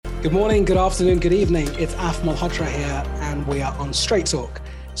Good morning, good afternoon, good evening. It's Af Malhotra here, and we are on Straight Talk.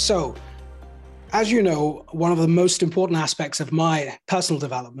 So, as you know, one of the most important aspects of my personal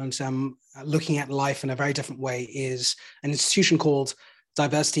development, looking at life in a very different way, is an institution called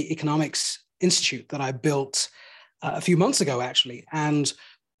Diversity Economics Institute that I built a few months ago, actually. And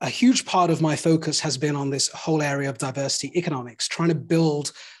a huge part of my focus has been on this whole area of diversity economics, trying to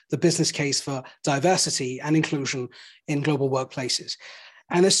build the business case for diversity and inclusion in global workplaces.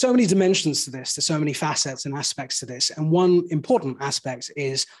 And there's so many dimensions to this. There's so many facets and aspects to this. And one important aspect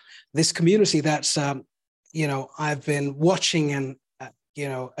is this community that's, I've been watching and,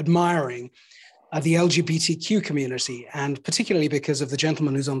 admiring the LGBTQ community, and particularly because of the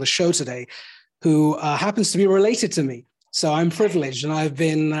gentleman who's on the show today, who happens to be related to me. So I'm privileged, and I've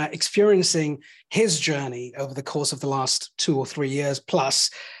been experiencing his journey over the course of the last 2 or 3 years plus,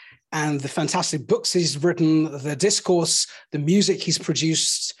 and the fantastic books he's written, the discourse, the music he's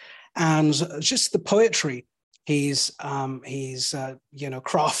produced, and just the poetry he's crafted.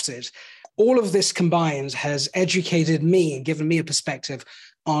 All of this combined has educated me and given me a perspective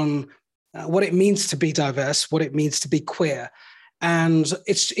on what it means to be diverse, what it means to be queer. And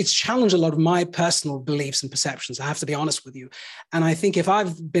it's challenged a lot of my personal beliefs and perceptions, I have to be honest with you. And I think if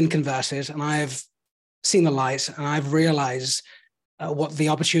I've been converted and I've seen the light and I've realized what the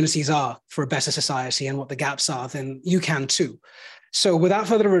opportunities are for a better society and what the gaps are, then you can too. So without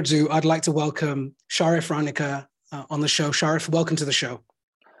further ado, I'd like to welcome Sharif Raunecker on the show. Sharif, welcome to the show.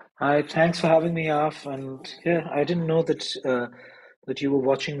 Hi, thanks for having me, Af. And yeah, I didn't know that you were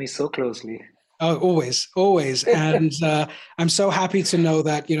watching me so closely. Oh, always. And I'm so happy to know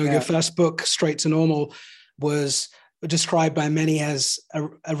that, your Yeah, first book, Straight to Normal, was described by many as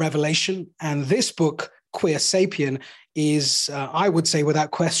a revelation. And this book, Queer Sapien, is, I would say,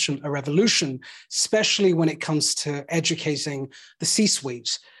 without question, a revolution, especially when it comes to educating the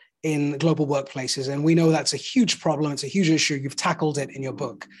C-suite in global workplaces. And we know that's a huge problem. It's a huge issue. You've tackled it in your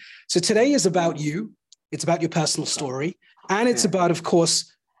book. So today is about you. It's about your personal story. And it's yeah. about, of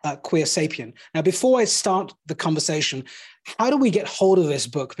course, Queer Sapien. Now, before I start the conversation, how do we get hold of this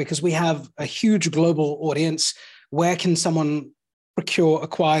book? Because we have a huge global audience. Where can someone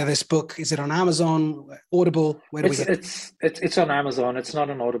acquire this book? Is it on Amazon, Audible? Where do we It's get it? it's on Amazon. It's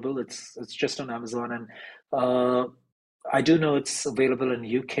not on Audible. It's just on Amazon. And uh, I do know it's available in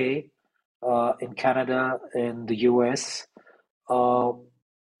UK, in Canada, in the US, uh,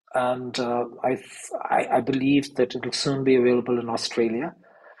 and I believe that it'll soon be available in Australia.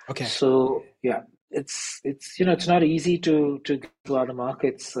 Okay. So yeah, it's not easy to get to other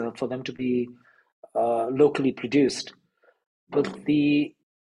markets for them to be locally produced. But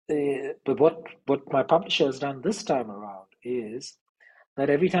what my publisher has done this time around is that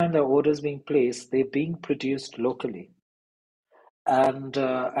every time the order is being placed, they're being produced locally, and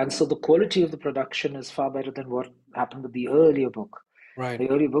so the quality of the production is far better than what happened with the earlier book. Right. The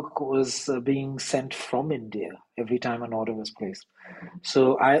earlier book was being sent from India every time an order was placed.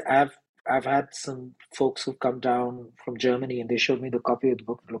 So I've had some folks who've come down from Germany and they showed me the copy of the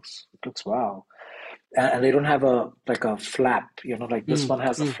book. It looks wow, and they don't have a like a flap, like this Mm, one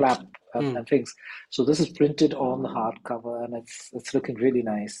has a mm, flap mm. and things. So this is printed on the hardcover, and it's looking really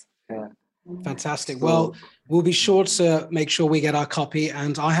nice. Yeah. Fantastic. Well, So we'll be sure to make sure we get our copy.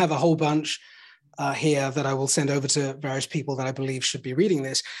 And I have a whole bunch here that I will send over to various people that I believe should be reading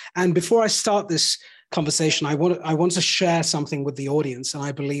this. And before I start this conversation, I want to share something with the audience. And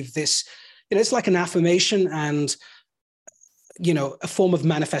I believe this, it's like an affirmation and, a form of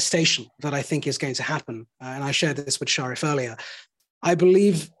manifestation that I think is going to happen. And I shared this with Sharif earlier. I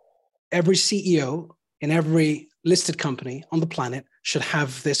believe every CEO in every listed company on the planet should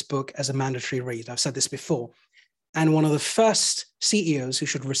have this book as a mandatory read. I've said this before. And one of the first CEOs who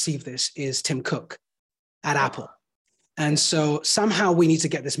should receive this is Tim Cook at oh, Apple. And yeah, so somehow we need to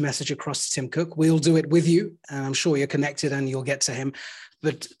get this message across to Tim Cook. We'll do it with you, and I'm sure you're connected and you'll get to him.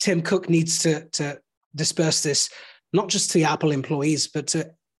 But Tim Cook needs to disperse this, not just to the Apple employees, but to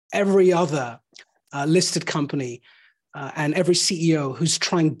every other listed company and every CEO who's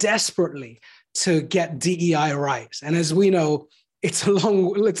trying desperately to get DEI right. And as we know, it's a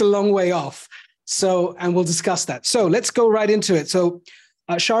long way off. So, and we'll discuss that. So let's go right into it. So,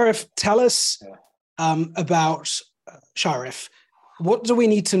 Sharif, tell us yeah. about Sharif. What do we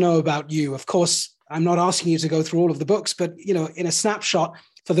need to know about you? Of course, I'm not asking you to go through all of the books, but in a snapshot,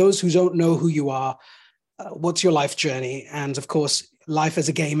 for those who don't know who you are, what's your life journey? And of course, life as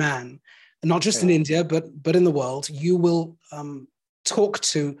a gay man, not just in Yeah. India, but in the world. You will talk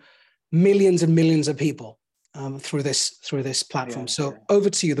to millions and millions of people through this platform. Yeah, So yeah. over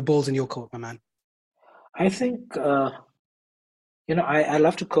to you. The ball's in your court, my man. I think I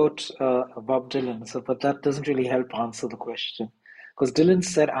love to quote Bob Dylan, but that doesn't really help answer the question. Because Dylan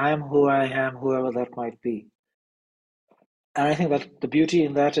said, I am who I am, whoever that might be. And I think that the beauty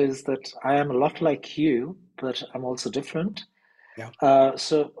in that is that I am a lot like you, but I'm also different. Yeah.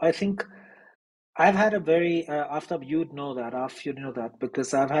 So I think I've had a very, after you know that,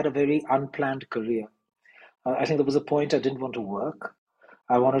 because I've had a very unplanned career. I think there was a point I didn't want to work.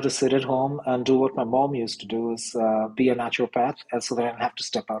 I wanted to sit at home and do what my mom used to do, is be a naturopath, and so that I didn't have to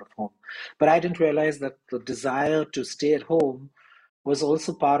step out of home. But I didn't realize that the desire to stay at home was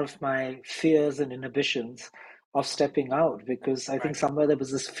also part of my fears and inhibitions of stepping out, because I think Right. somewhere there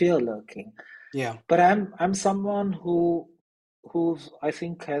was this fear lurking. Yeah. But I'm someone who I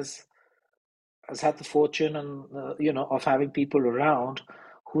think has had the fortune and of having people around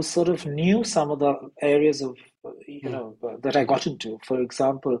who sort of knew some of the areas of Mm. that I got into. For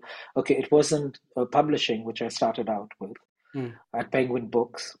example, okay, it wasn't publishing which I started out with Mm. at Penguin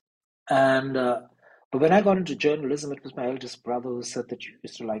Books, and but when I got into journalism, it was my eldest brother who said that you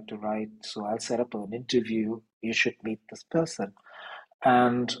used to like to write, so I'll set up an interview. You should meet this person.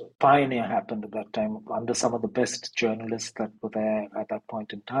 And Pioneer happened at that time under some of the best journalists that were there at that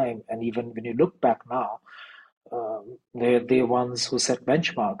point in time. And even when you look back now, they're ones who set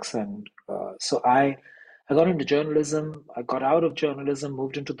benchmarks. And so I got into journalism. I got out of journalism,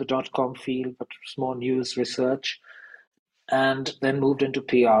 moved into the .com field, but it was more news research, and then moved into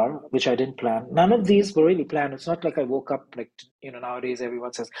PR, which I didn't plan. None of these were really planned. It's not like I woke up like, nowadays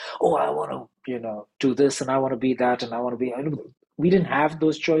everyone says, "Oh, I want to, do this and I want to be that and I want to be." We didn't have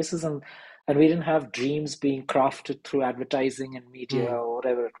those choices, and we didn't have dreams being crafted through advertising and media Mm. or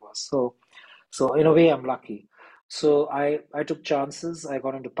whatever it was. So in a way, I'm lucky. So I took chances. I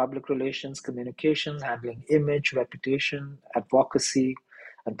got into public relations, communications, handling image, reputation, advocacy,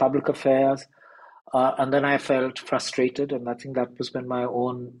 and public affairs. And then I felt frustrated, and I think that was when my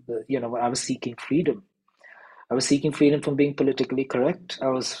own, I was seeking freedom. I was seeking freedom from being politically correct. I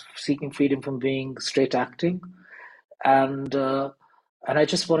was seeking freedom from being straight acting, and and I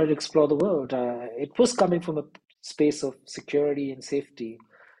just wanted to explore the world. It was coming from a space of security and safety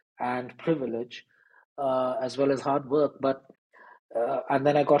and privilege, as well as hard work. But and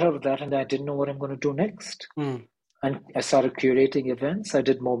then I got out of that, and I didn't know what I'm going to do next. Mm. And I started curating events. I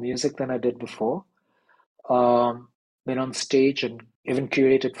did more music than I did before. um, Been on stage and even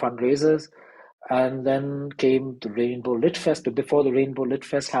curated fundraisers. And then came the Rainbow Lit Fest. But before the Rainbow Lit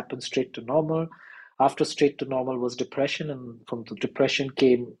Fest happened, Straight to Normal. After Straight to Normal was depression, and from the depression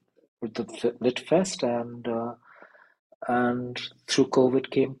came with the Lit Fest, and through COVID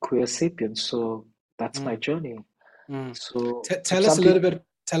came Queer Sapiens. So that's my Mm. journey. Mm. So Tell us some a little people, bit.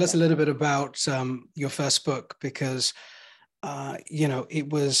 Tell us yeah, a little bit about your first book, because it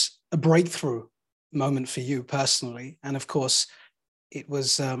was a breakthrough moment for you personally, and of course, it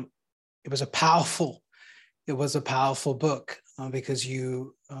was it was a powerful it was a powerful book because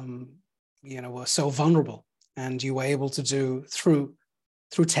you were so vulnerable, and you were able to do through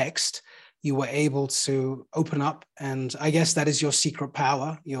text. You were able to open up, and I guess that is your secret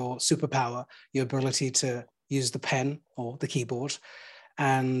power, your superpower, your ability to use the pen or the keyboard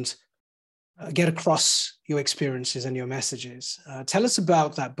and get across your experiences and your messages. Tell us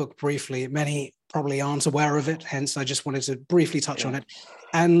about that book briefly. Many probably aren't aware of it, hence I just wanted to briefly touch on yeah, it,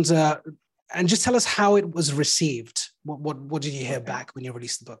 and uh, and just tell us how it was received. What did you hear okay. back when you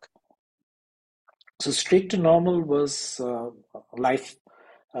released the book? So Straight to Normal was life.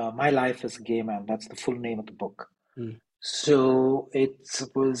 My Life as a Gay Man. That's the full name of the book. Mm. So it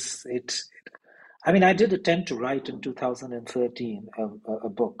was it. I mean, I did attempt to write in 2013 a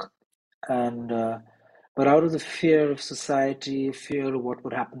book, and but out of the fear of society, fear of what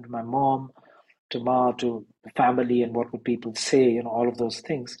would happen to my mom, to Ma, to the family, and what would people say, all of those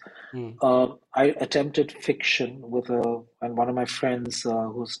things. Mm. I attempted fiction with and one of my friends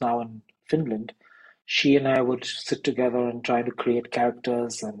who's now in Finland. She and I would sit together and try to create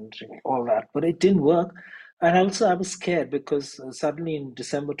characters and all that, but it didn't work. And also, I was scared because suddenly in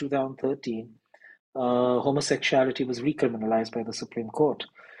December 2013, homosexuality was recriminalized by the Supreme Court.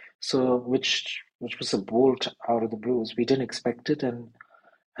 So, which was a bolt out of the blues. We didn't expect it, and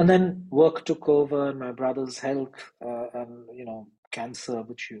then work took over, and my brother's health, and cancer,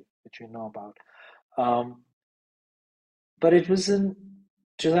 which you know about. Um, but it was in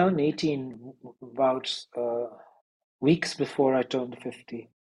 2018, about weeks before I turned 50.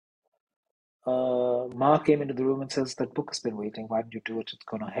 Ma came into the room and says, "That book has been waiting. Why don't you do it? It's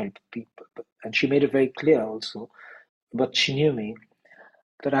going to help people." And she made it very clear also, but she knew me,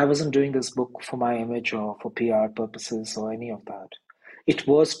 that I wasn't doing this book for my image or for PR purposes or any of that. It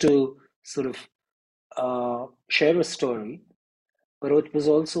was to sort of share a story but it was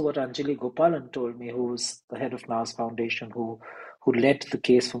also what Anjali Gopalan told me, who was the head of NAS Foundation, who led the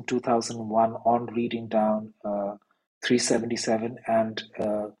case from 2001 on reading down 377 and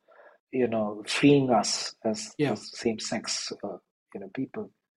freeing us Yeah. as same-sex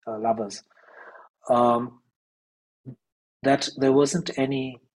people, lovers. Um, that there wasn't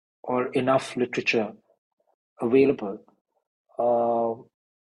any or enough literature available uh,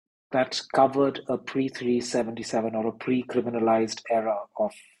 that covered a pre 377 or a pre-criminalized era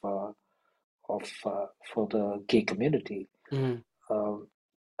uh, of for the gay community. Mm. Um,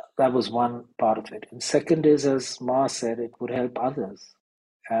 that was one part of it. And second is, as Ma said, it would help others.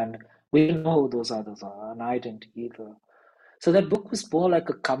 And we didn't know who those others are, and I didn't either. So that book was more like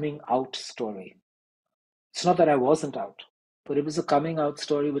a coming out story. It's not that I wasn't out, but it was a coming out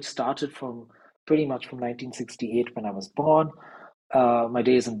story which started from pretty much from 1968 when I was born. My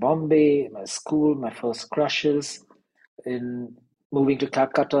days in Bombay, my school, my first crushes, in moving to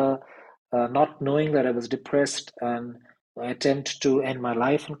Calcutta, not knowing that I was depressed, and my attempt to end my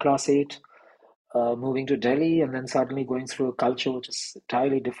life in class 8, moving to Delhi, and then suddenly going through a culture which is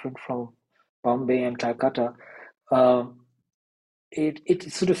entirely different from Bombay and Calcutta. Um,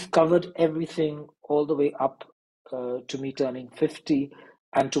 it sort of covered everything all the way up to me turning 50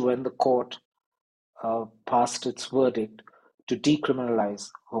 and to when the court passed its verdict to decriminalize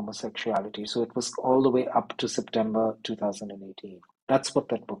homosexuality. So it was all the way up to September 2018. That's what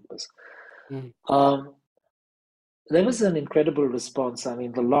that book was. Mm. Um, there was an incredible response. I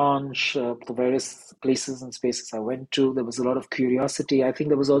mean, the launch, the various places and spaces I went to, there was a lot of curiosity. I think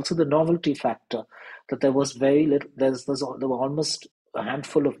there was also the novelty factor that there was very little, there were almost a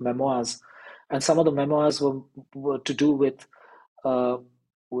handful of memoirs, and some of the memoirs were to do uh,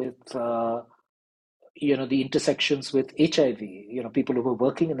 with the intersections with HIV, people who were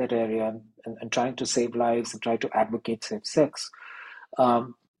working in that area and trying to save lives and try to advocate safe sex.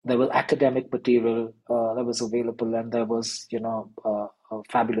 Um, there was academic material that was available, and there was, a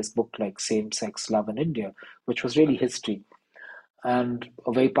fabulous book like Same Sex Love in India, which was really history, and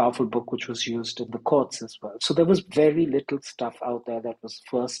a very powerful book which was used in the courts as well. So there was very little stuff out there that was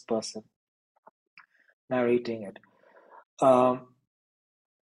first person narrating it. Um,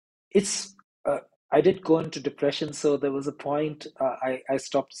 it's I did go into depression, so there was a point I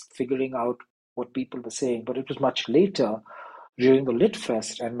stopped figuring out what people were saying, but it was much later during the Lit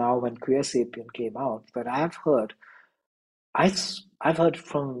Fest and now when Queer Sapien came out that I, I've heard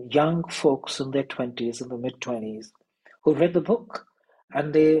from young folks in their 20s, in the mid 20s, who read the book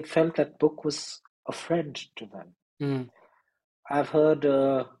and they felt that book was a friend to them. Mm. I've heard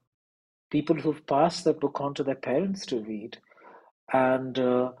people who've passed that book on to their parents to read. And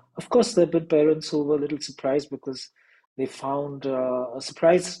of course, there have been parents who were a little surprised because they found a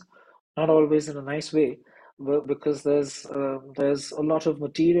surprise, not always in a nice way, but because there's a lot of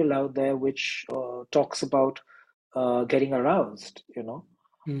material out there which talks about getting aroused,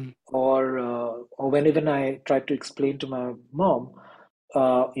 Mm. or when even I tried to explain to my mom,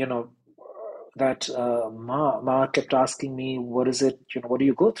 uh, that Ma kept asking me, what is it, what do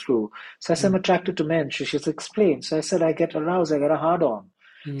you go through? So I said, I'm Mm. attracted to men. She's explained. So I said, I get aroused, I get a hard on.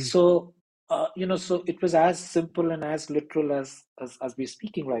 Mm. So, so it was as simple and as literal as we're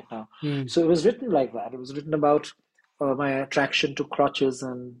speaking right now. Mm. So it was written like that. It was written about my attraction to crotches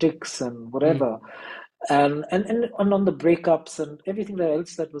and dicks and Mm. whatever. And on the breakups and everything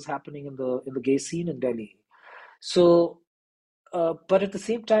else that was happening in the gay scene in Delhi. So but at the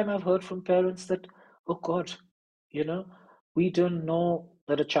same time, I've heard from parents that, oh God, you know, we don't know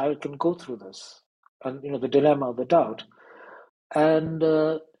that a child can go through this, and the dilemma, the doubt, and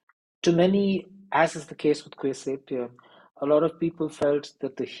to many, as is the case with Queer Sapien, a lot of people felt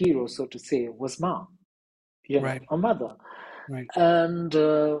that the hero, so to say, was mom, Right. a mother, Right. and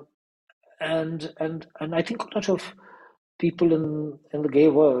and I think a lot of people in the gay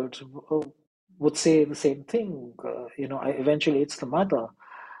world would say the same thing. Eventually, it's the mother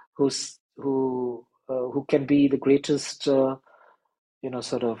who can be the greatest,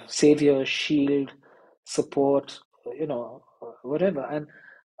 sort of savior, shield, support, whatever. And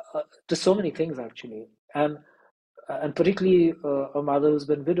there's so many things actually, and particularly a mother who's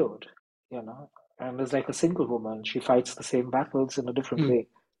been widowed, you know, and is like a single woman. She fights the same battles in a different Mm. way,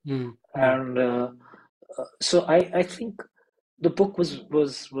 Mm. Mm. and so I think the book was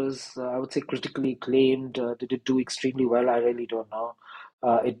I would say critically acclaimed. Did it do extremely well? I really don't know.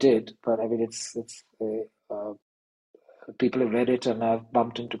 It did, but I mean people have read it, and I've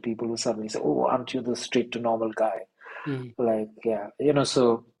bumped into people who suddenly say, "Oh, aren't you the straight to normal guy?" Mm. Like, yeah,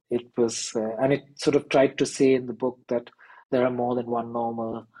 so it was, and it sort of tried to say in the book that there are more than one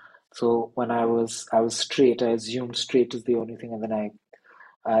normal, So when I was straight, I assumed straight is the only thing, and then I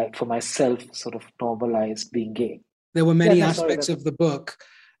for myself sort of normalized being gay. There were Yeah, many no, sorry, aspects that of the book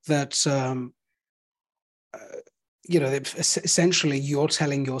that, uh, essentially you're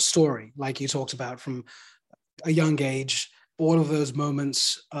telling your story, like you talked about from a young age, all of those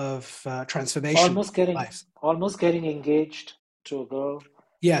moments of transformation in almost getting life. almost getting engaged to a girl, all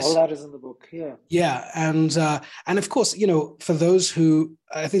Yes, that is in the book. Yeah. yeah, and of course, for those who,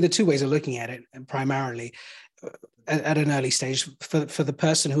 I think, the two ways of looking at it, and primarily at an early stage, for the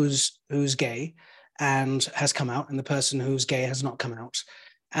person who's gay and has come out, and the person who's gay has not come out,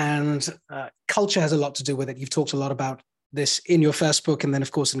 and culture has a lot to do with it. You've talked a lot about this in your first book, and then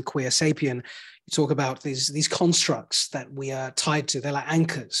of course in Queer Sapien, you talk about these constructs that we are tied to. They're like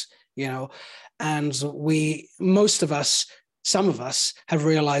anchors, and most of us, some of us have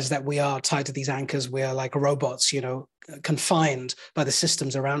realized that we are tied to these anchors. We are like robots, confined by the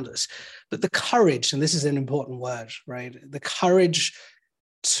systems around us. But the courage, and this is an important word, right? The courage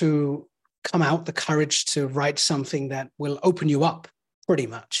to come out, the courage to write something that will open you up, pretty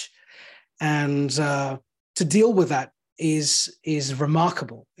much, and to deal with that is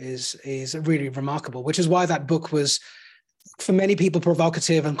remarkable, is really remarkable. Which is why that book was, for many people,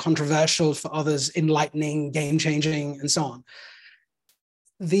 provocative and controversial; for others, enlightening, game changing, and so on.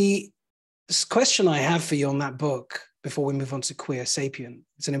 The question I have for you on that book, before we move on to Queer Sapien,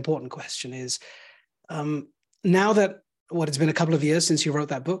 it's an important question, is now that, it's been a couple of years since you wrote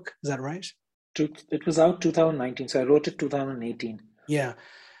that book, is that right? It was out 2019, so I wrote it 2018. Yeah.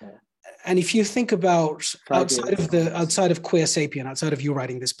 Yeah. And if you think about 5 years almost. outside of Queer Sapien, outside of you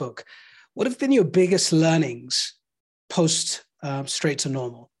writing this book, what have been your biggest learnings post Straight to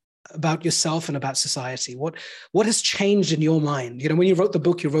Normal about yourself and about society? What has changed in your mind? When you wrote the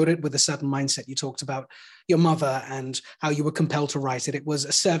book, you wrote it with a certain mindset. You talked about your mother and how you were compelled to write it. It was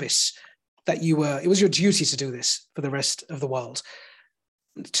a service that it was your duty to do this for the rest of the world.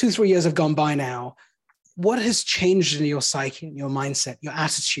 2-3 years have gone by now. What has changed in your psyche, in your mindset, your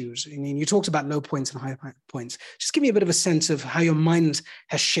attitude? I mean, you talked about low points and high points. Just give me a bit of a sense of how your mind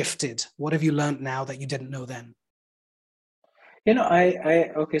has shifted. What have you learned now that you didn't know then?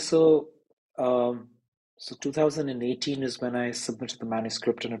 Okay, so 2018 is when I submitted the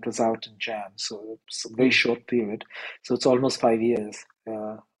manuscript and it was out in Jan, so it's a very Mm. short period. So it's almost 5 years.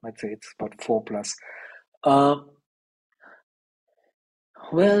 I'd say it's about four plus. Um,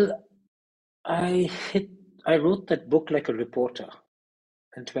 well, I hit, I wrote that book like a reporter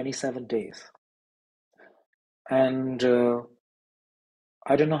in 27 days. And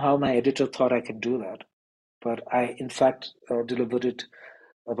I don't know how my editor thought I could do that, but I, in fact, delivered it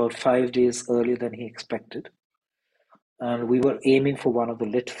about 5 days earlier than he expected. And we were aiming for one of the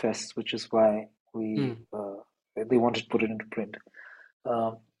lit fests, which is why Mm. they wanted to put it into print.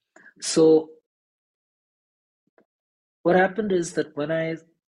 Um, so what happened is that when I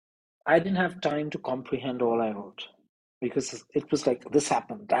didn't have time to comprehend all I wrote because it was like this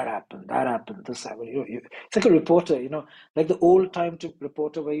happened, that happened, this happened. It's like a reporter, like the old time to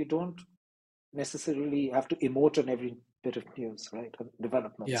reporter where you don't necessarily have to emote on every bit of news, right? And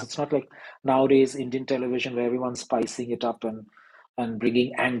developments. Yeah. It's not like nowadays Indian television where everyone's spicing it up and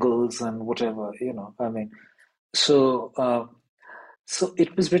bringing angles and whatever, I mean, so so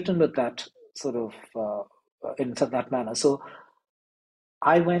it was written with that sort of in that manner. So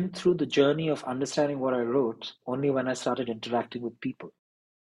I went through the journey of understanding what I wrote only when I started interacting with people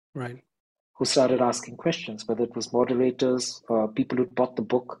Right. who started asking questions, whether it was moderators, people who bought the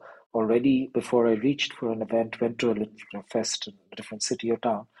book already before I reached for an event, went to a literature fest in a different city or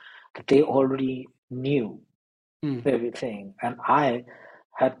town, that they already knew Mm. everything, and I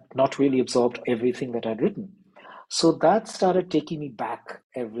had not really absorbed everything that I'd written. So that started taking me back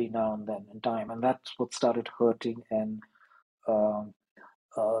every now and then in time, and that's what started hurting and um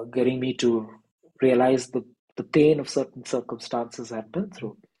getting me to realize the pain of certain circumstances I'd been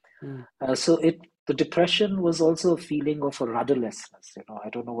through. Mm. The depression was also a feeling of a rudderlessness. I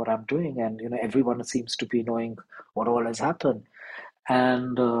don't know what I'm doing, and everyone seems to be knowing what all has happened,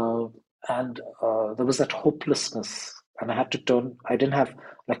 and there was that hopelessness, and I had to turn. I didn't have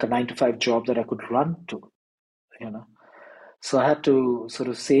like a 9 to 5 job that I could run to, you know. So I had to sort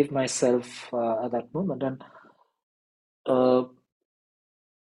of save myself at that moment, and uh,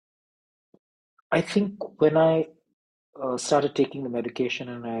 I think when I started taking the medication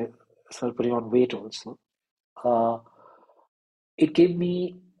and I started putting on weight also. Uh, it gave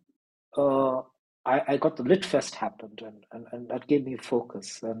me uh, I got the Lit Fest happened and that gave me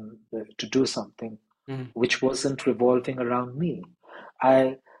focus and to do something Mm. which wasn't revolving around me.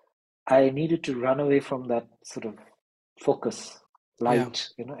 I I needed to run away from that sort of focus light,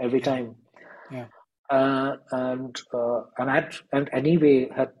 every Yeah. time. Yeah. And anyway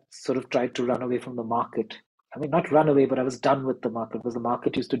had sort of tried to run away from the market. I mean, not run away, but I was done with the market because the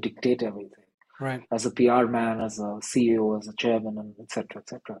market used to dictate everything Right. as a PR man, as a CEO, as a chairman, and etc.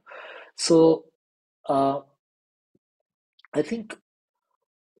 etc. So uh, I think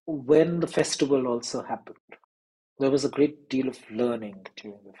when the festival also happened, there was a great deal of learning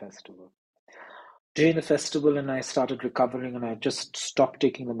during the festival. During the festival, and I started recovering, and I just stopped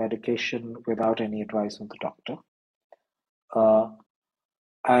taking the medication without any advice from the doctor. Uh,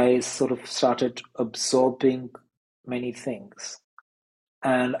 I sort of started absorbing many things.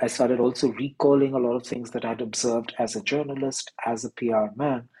 And I started also recalling a lot of things that I'd observed as a journalist, as a PR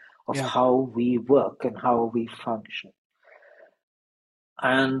man, of Yeah. how we work and how we function.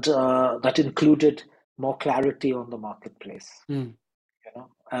 And that included more clarity on the marketplace, Mm.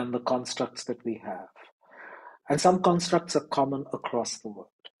 and the constructs that we have. And some constructs are common across the world.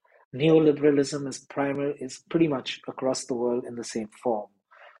 Neoliberalism is pretty much across the world in the same form,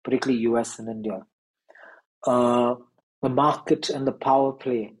 particularly US and India. Uh, the market and the power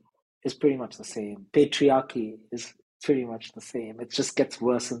play is pretty much the same. Patriarchy is pretty much the same. It just gets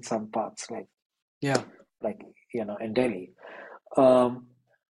worse in some parts, Yeah. like in Delhi. Um,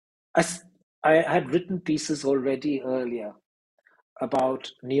 I, I had written pieces already earlier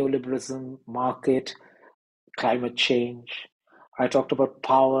about neoliberalism, market, climate change. I talked about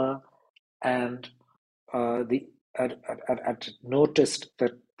power, and the I'd noticed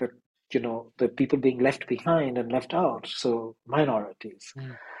that the people being left behind and left out, so minorities.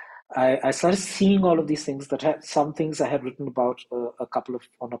 Mm. I started seeing all of these things that had some things I had written about on a couple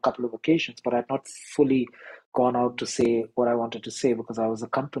of occasions, but I had not fully gone out to say what I wanted to say because I was a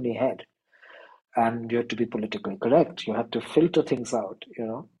company head, and you had to be politically correct. You had to filter things out.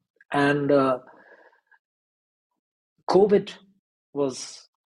 And COVID was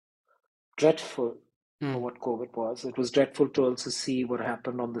dreadful for Mm. what COVID was. It was dreadful to also see what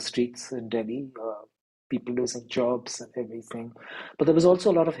happened on the streets in Delhi, people losing jobs and everything. But there was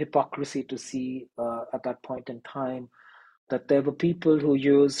also a lot of hypocrisy to see at that point in time that there were people who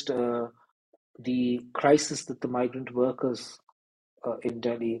used the crisis that the migrant workers in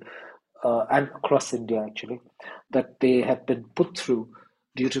Delhi and across India actually, that they had been put through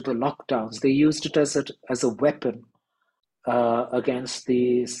due to the lockdowns. They used it as a weapon against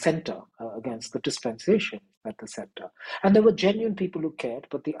the center, against the dispensation at the center. And there were genuine people who cared,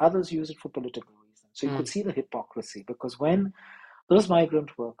 but the others used it for political reasons. So you could Mm. see the hypocrisy because when those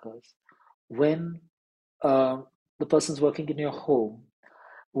migrant workers, when uh, the person's working in your home,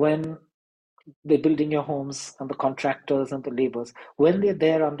 when they're building your homes and the contractors and the laborers, when they're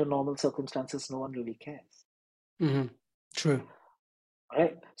there under normal circumstances, no one really cares. Mm-hmm. True.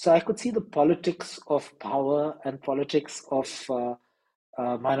 Right? So I could see the politics of power and politics of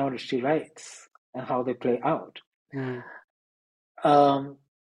minority rights and how they play out. Mm. Um,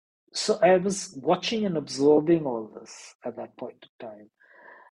 so I was watching and absorbing all this at that point in time,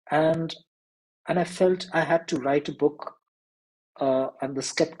 and I felt I had to write a book, and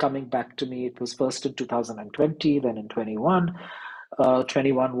this kept coming back to me. It was first in 2020, then in 21.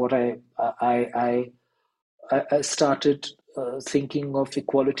 21, what I started thinking of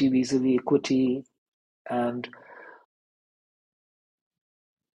equality vis-a-vis equity, and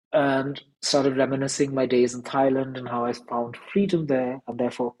started reminiscing my days in Thailand and how I found freedom there and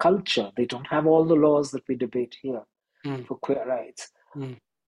therefore culture. They don't have all the laws that we debate here Mm. for queer rights, Mm.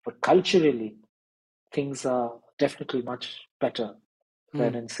 but culturally, things are definitely much better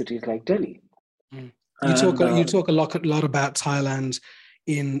than Mm. in cities like Delhi. Mm. And You talk a lot about Thailand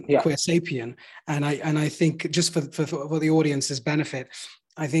in yeah, Queer Sapien, and I think just for the audience's benefit,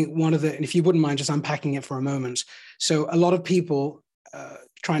 I think one of the, and if you wouldn't mind just unpacking it for a moment. So a lot of people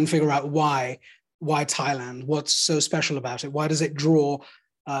try and figure out why Thailand, what's so special about it, why does it draw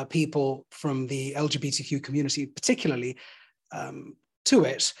people from the LGBTQ community particularly to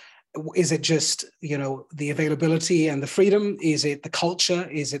it. Is it just, the availability and the freedom? Is it the culture?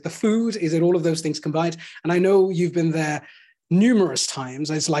 Is it the food? Is it all of those things combined? And I know you've been there numerous times.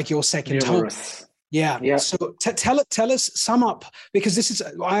 It's like your second home. numerous. Yeah. Yeah, So tell us, sum up, because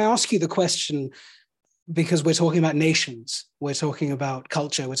I ask you the question because we're talking about nations, we're talking about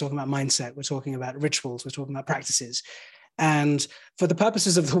culture, we're talking about mindset, we're talking about rituals, we're talking about practices. And for the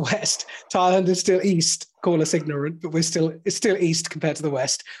purposes of the West, Thailand is still East. Call us ignorant, but it's still East compared to the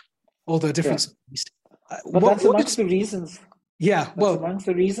West, although yeah. different East. But that's What amongst is? the reasons. Yeah. That's Well. amongst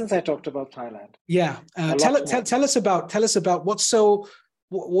the reasons I talked about Thailand. Yeah. A lot more. Tell us about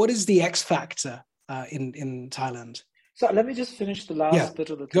what is the X factor in Thailand? So let me just finish the Yeah. last bit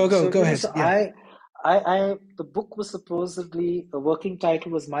of the thing. Go So ahead. so Yeah. the book was supposedly, a working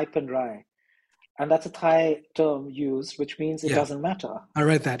title was Mai Pen Rai, and that's a Thai term used, which means it Yeah, doesn't matter. I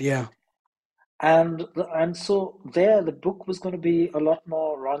read that. Yeah. And so there, the book was going to be a lot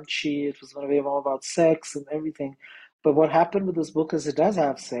more raunchy. It was going to be more about sex and everything. But what happened with this book is it does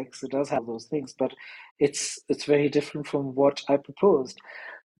have sex, it does have those things, but it's very different from what I proposed.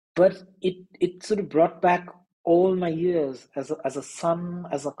 But it sort of brought back all my years as a son,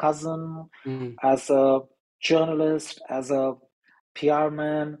 as a cousin, Mm, as a journalist, as a PR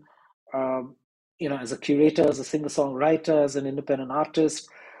man, um, as a curator, as a singer-songwriter, as an independent artist.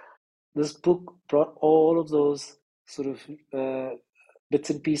 This book brought all of those sort of bits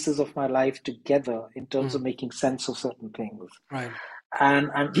and pieces of my life together in terms of mm, making sense of certain things, right. and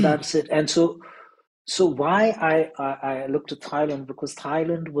that's it. And so why I looked at Thailand, because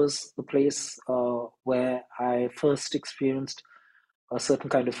Thailand was the place where I first experienced a certain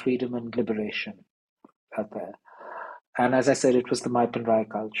kind of freedom and liberation out there. And as I said, it was the Mai Pen Rai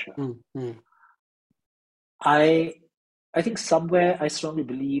culture. Mm, mm, I I think somewhere I strongly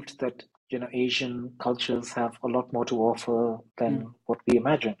believed that Asian cultures have a lot more to offer mm, than what we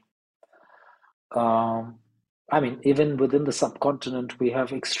imagine. Um, I mean, even within the subcontinent, we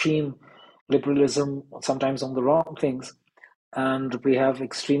have extreme liberalism, sometimes on the wrong things, and we have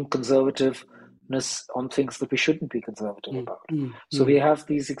extreme conservativeness on things that we shouldn't be conservative mm, about. mm, So we mm. have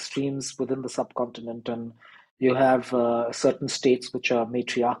these extremes within the subcontinent, and you have certain states which are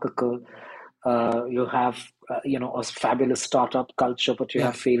matriarchal. You have, a fabulous startup culture, but you Yeah.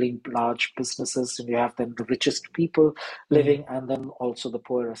 have failing large businesses, and you have then the richest people Mm, living, and then also the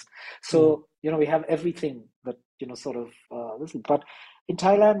poorest. mm, So we have everything that sort of this. But in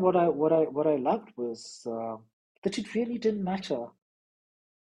Thailand, what I loved was that it really didn't matter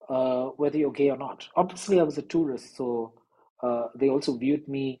whether you're gay or not. Obviously, I was a tourist, so they also viewed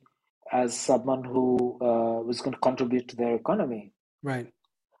me as someone who was going to contribute to their economy. right.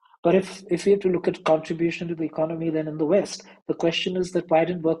 But if we have to look at contribution to the economy, then in the West, the question is that why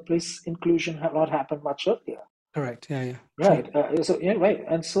didn't workplace inclusion have not happened much earlier? Correct. Yeah. Yeah. True. Right. So yeah, right.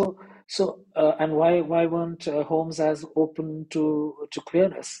 And and why weren't homes as open to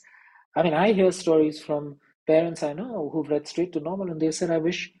queerness? I mean, I hear stories from parents I know who've read Straight to Normal, and they said, "I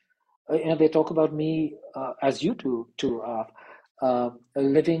wish," they talk about me as you do too,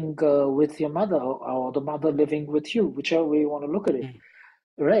 living with your mother, or the mother living with you, whichever way you want to look at it. Mm,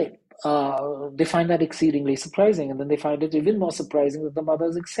 Right. They find that exceedingly surprising, and then they find it even more surprising that the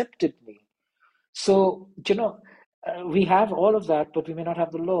mothers accepted me. So, we have all of that, but we may not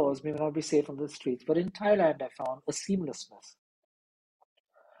have the laws, we may not be safe on the streets. But in Thailand, I found a seamlessness.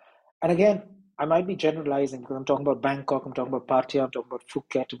 And again, I might be generalizing because I'm talking about Bangkok, I'm talking about Pattaya, I'm talking about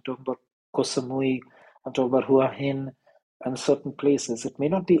Phuket, I'm talking about Koh Samui, I'm talking about Hua Hin and certain places. It may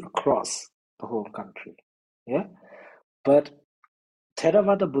not be across the whole country. Yeah. But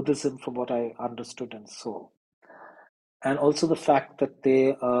Theravada Buddhism, from what I understood and saw, and also the fact that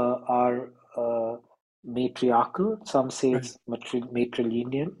they are matriarchal. Some say right. it's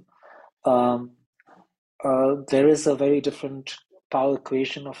matrilineal. Um, there is a very different power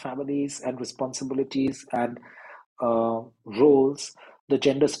equation of families and responsibilities and roles. The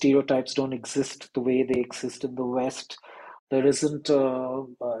gender stereotypes don't exist the way they exist in the West. There isn't,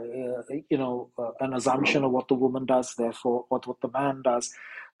 an assumption of what the woman does, therefore, what the man does.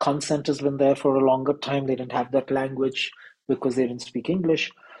 Consent has been there for a longer time. They didn't have that language because they didn't speak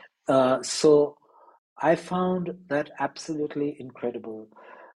English. So I found that absolutely incredible.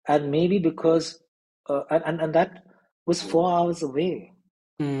 And maybe because, and that was 4 hours away.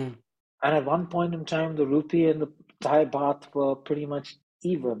 Mm, And at one point in time, the rupee and the Thai baht were pretty much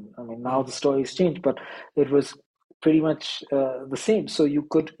even. I mean, now mm, the story's changed, but it was pretty much the same. So you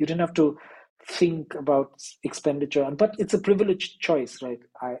didn't have to think about expenditure. But it's a privileged choice, right?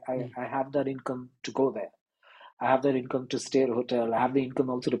 mm, I have that income to go there. I have that income to stay at a hotel. I have the income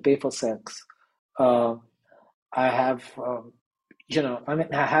also to pay for sex. Uh, I have, I mean,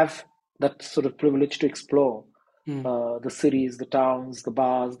 I have that sort of privilege to explore mm, the cities, the towns, the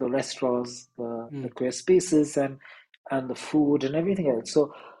bars, the restaurants, the mm, queer spaces, and the food and everything else.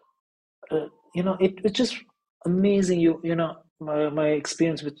 So, it's just amazing. My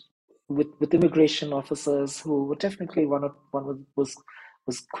experience with immigration officers who were technically one was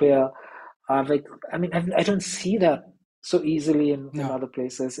queer. Like, I mean, I don't see that so easily in no, other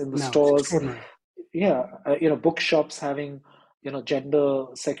places, in the no, it's stores. extraordinary. Yeah, bookshops having gender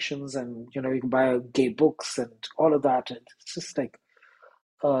sections, and you can buy gay books and all of that. It's just like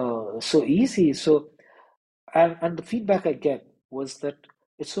so easy. So, and the feedback I get was that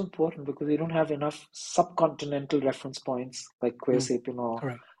it's so important because we don't have enough subcontinental reference points like Queer Mm, Sapien or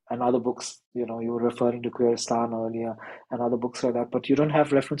correct. and other books. You know, you were referring to Queeristan earlier, and other books like that. But you don't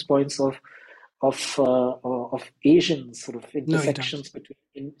have reference points of Asian sort of No, you don't. intersections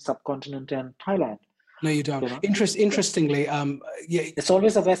between subcontinent and Thailand. No, you don't. You know, Interestingly, yeah, it's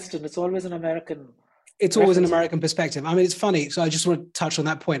always a Western, it's always an American it's always an reference. American perspective. I mean, it's funny. So I just want to touch on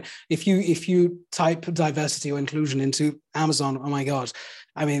that point. If you type diversity or inclusion into Amazon, oh my God,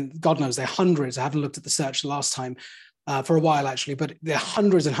 I mean, God knows there are hundreds. I haven't looked at the search last time for a while actually, but there are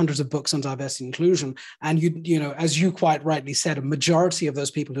hundreds and hundreds of books on diversity and inclusion. And you know, as you quite rightly said, a majority of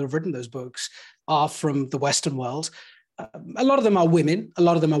those people who have written those books are from the Western world. A lot of them are women. A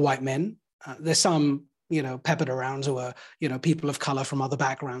lot of them are white men. There's some, you know, peppered around who are, you know, people of color from other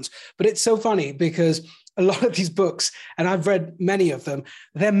backgrounds. But it's so funny because a lot of these books, and I've read many of them,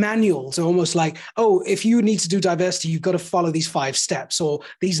 their manuals are almost like, oh, if you need to do diversity, you've got to follow these 5 steps or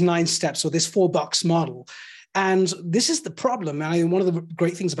these 9 steps or this 4-box model. And this is the problem. And I mean, one of the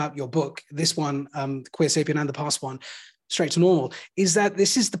great things about your book, this one, Queer Sapien and the past one, Straight to Normal, is that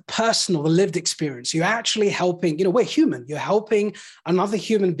this is the personal, the lived experience. You're actually helping, you know, we're human. You're helping another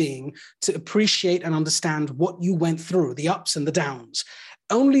human being to appreciate and understand what you went through, the ups and the downs.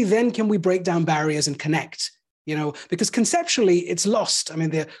 Only then can we break down barriers and connect, you know, because conceptually it's lost. I mean,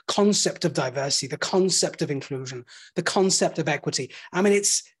 the concept of diversity, the concept of inclusion, the concept of equity. I mean,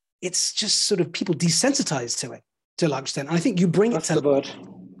 it's just sort of people desensitized to it to a large extent. And I think you bring That's it to the word.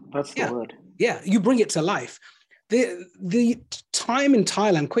 That's the word. Yeah, you bring it to life. The time in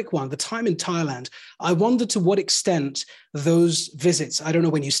Thailand, quick one, the time in Thailand, I wonder to what extent those visits, I don't know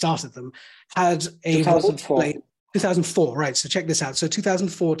when you started them, had a 2004. 2004, right? So check this out. So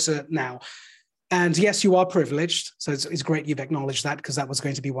 2004 to now. And yes, you are privileged. So it's great you've acknowledged that, because that was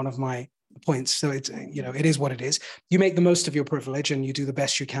going to be one of my points. So it's, you know, it is what it is. You make the most of your privilege and you do the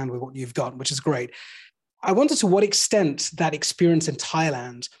best you can with what you've got, which is great. I wonder to what extent that experience in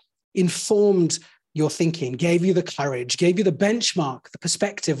Thailand informed your thinking, gave you the courage, gave you the benchmark, the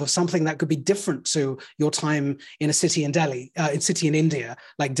perspective of something that could be different to your time in a city in Delhi, city in India,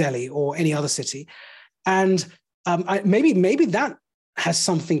 like Delhi or any other city. And maybe that has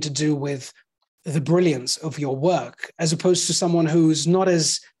something to do with the brilliance of your work, as opposed to someone who's not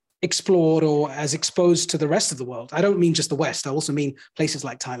as explored or as exposed to the rest of the world. I don't mean just the West. I also mean places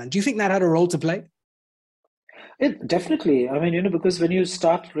like Thailand. Do you think that had a role to play? It definitely. I mean, you know, because when you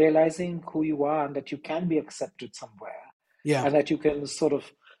start realizing who you are and that you can be accepted somewhere, Yeah. and that you can sort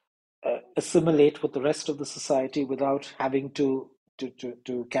of assimilate with the rest of the society without having to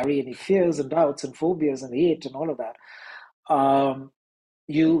carry any fears and doubts and phobias and hate and all of that,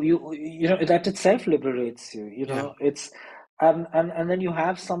 you know, that itself liberates you. You Yeah. know, it's and then you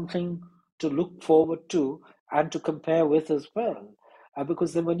have something to look forward to and to compare with as well,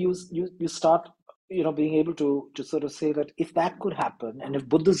 because then when you start, you know, being able to sort of say that if that could happen, and if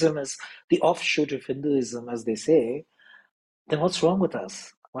Buddhism is the offshoot of Hinduism, as they say, then what's wrong with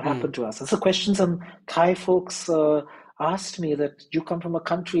us? What Mm. happened to us? That's a question some Thai folks asked me, that you come from a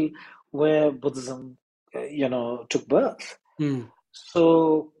country where Buddhism, you know, took birth. Mm.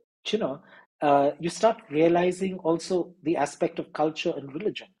 So, you know, you start realizing also the aspect of culture and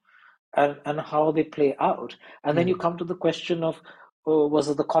religion, and how they play out. And then you Mm. come to the question of, oh, was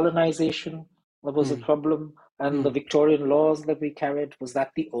it the colonization that was a Mm. problem? And the Mm. Victorian laws that we carried, was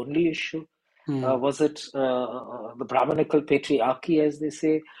that the only issue? Mm. Was it the Brahminical patriarchy, as they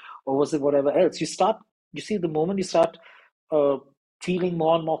say, or was it whatever else? You see, the moment you start uh, feeling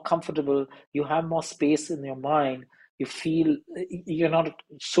more and more comfortable, you have more space in your mind, you feel you're not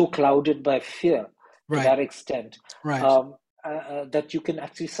so clouded by fear to Right. that extent, Right. um, that you can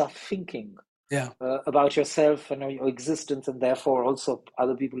actually start thinking Yeah. about yourself and your existence, and therefore also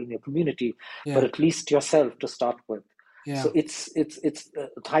other people in your community, but Yeah. at least yourself to start with. Yeah. So it's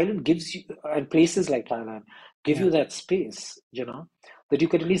Thailand gives you, and places like Thailand give Yeah. you that space, you know, that you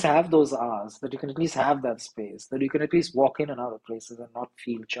can at least have those hours, that you can at least have that space, that you can at least walk in and out of places and not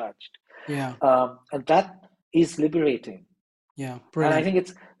feel judged, Yeah. and that is liberating. Yeah. And I Brilliant. think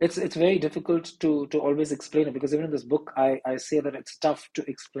it's very difficult to always explain it, because even in this book, I say that it's tough to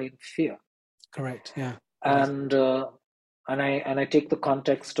explain fear. Correct. Yeah. It is. And I take the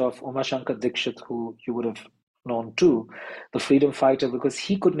context of Umashankar Dikshit, who you would have known too, the freedom fighter, because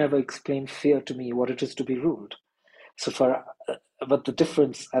he could never explain fear to me, what it is to be ruled. So but the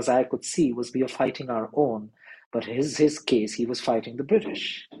difference, as I could see, was we are fighting our own. But his case, he was fighting the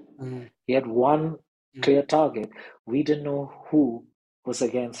British. Mm. He had one Mm. clear target. We didn't know who was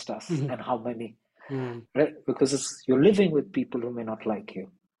against us Mm. and how many, Mm. right? Because you're living with people who may not like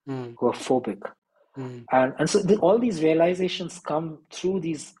you, Mm. who are phobic. Mm. And so all these realizations come through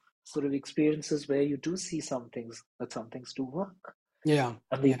these sort of experiences where you do see some things, that some things do work. Yeah.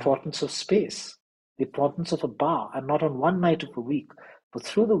 and the Yeah. importance of space, the importance of a bar, and not on one night of the week, but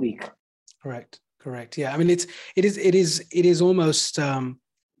through the week. Correct. Correct. Yeah. I mean, it is almost,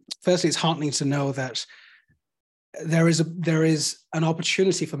 firstly, it's heartening to know that there is an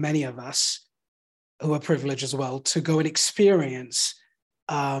opportunity for many of us who are privileged as well to go and experience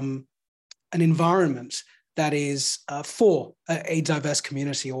an environment that is for a diverse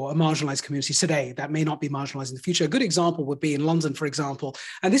community or a marginalized community today that may not be marginalized in the future. A good example would be in London, for example.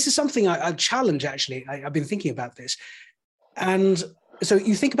 And this is something I challenge, actually. I've been thinking about this. And so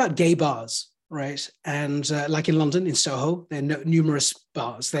you think about gay bars, right? And like in London, in Soho, there are numerous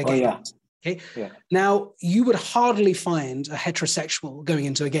bars, they're Oh gay yeah, bars. Okay. yeah. Now, you would hardly find a heterosexual going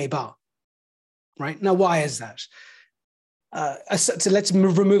into a gay bar, right? Now, why is that? So let's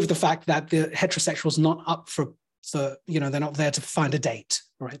remove the fact that the heterosexual's not up for, they're not there to find a date,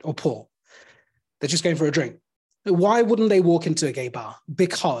 right? Or poor. They're just going for a drink. Why wouldn't they walk into a gay bar?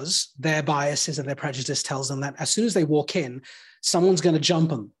 Because their biases and their prejudice tells them that as soon as they walk in, someone's going to jump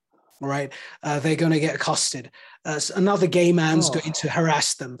them, right? They're going to get accosted. Another gay man's going to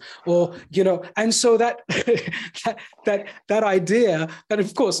harass them, or and so that that idea. And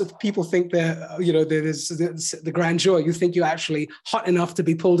of course, if people think there's the grandeur, you think you're actually hot enough to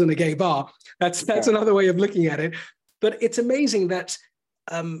be pulled in a gay bar. That's another way of looking at it. But it's amazing that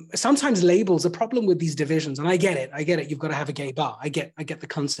sometimes labels a problem with these divisions, and I get it. You've got to have a gay bar. I get the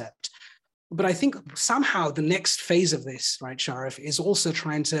concept. But I think somehow the next phase of this, right, Sharif, is also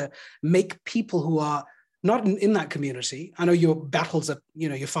trying to make people who are not in that community. I know your battles are,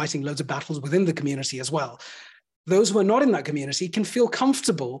 you're fighting loads of battles within the community as well. Those who are not in that community can feel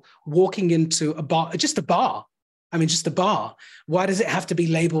comfortable walking into a bar, just a bar. I mean, just a bar. Why does it have to be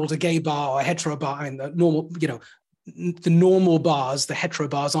labeled a gay bar or a hetero bar? I mean, the normal bars, the hetero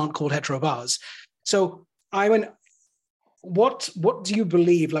bars aren't called hetero bars. So what do you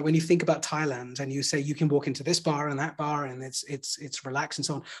believe, like when you think about Thailand and you say you can walk into this bar and that bar and it's relaxed and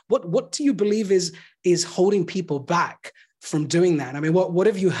so on, what do you believe is holding people back from doing that? I mean, what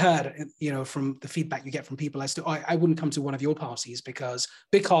have you heard, from the feedback you get from people as to, I wouldn't come to one of your parties because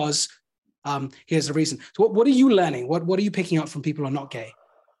here's the reason. So what are you learning? What are you picking up from people who are not gay?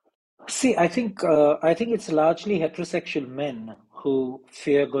 See, I think it's largely heterosexual men who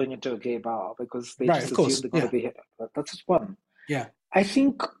fear going into a gay bar because they Right, just of assume course. they're going to Yeah. be. That's just one. Yeah. I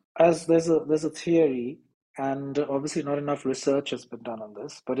think as there's a theory, and obviously not enough research has been done on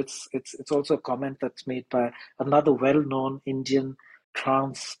this, but it's also a comment that's made by another well-known Indian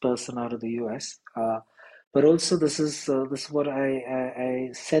trans person out of the US. But also this is what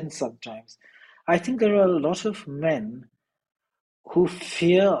I sense sometimes. I think there are a lot of men who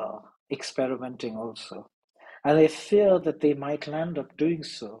fear experimenting also, and they fear that they might land up doing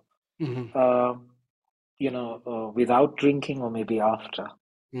so, Mm-hmm. um, without drinking or maybe after.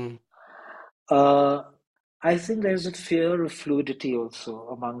 Mm. Uh, I think there's a fear of fluidity also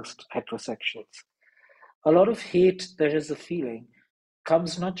amongst heterosexuals. A lot of hate, there is a feeling,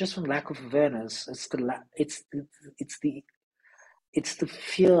 comes not just from lack of awareness. It's the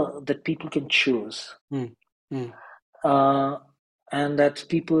fear that people can choose, Mm. Mm. uh, and that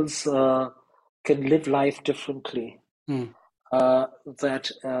people's can live life differently. Mm.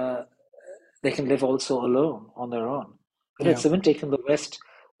 That they can live also alone on their own. Yeah. It's even taken the West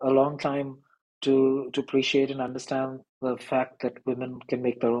a long time to appreciate and understand the fact that women can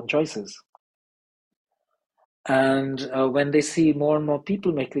make their own choices. And when they see more and more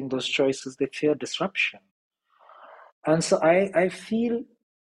people making those choices, they fear disruption. And so I feel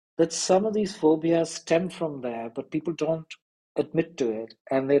that some of these phobias stem from there, but people don't admit to it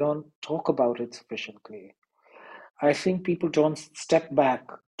and they don't talk about it sufficiently. I think people don't step back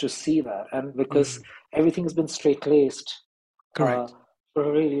to see that, and because Mm. everything has been straight laced uh, Correct. for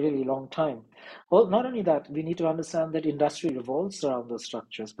a really, really long time. Well, not only that, we need to understand that industry revolves around those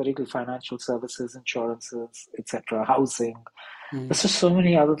structures, particularly financial services, insurances, etc., housing. Mm. There's just so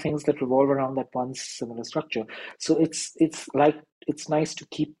many other things that revolve around that one similar structure. So it's nice to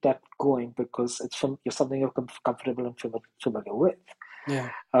keep that going because you're something you're comfortable and familiar with, Yeah.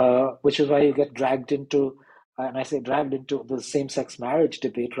 which is why you get dragged into, and I say dragged into the same-sex marriage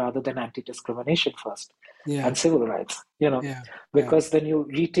debate rather than anti-discrimination first Yeah. and civil rights, Yeah. Yeah. because then you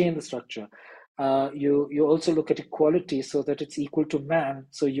retain the structure. You also look at equality so that it's equal to man.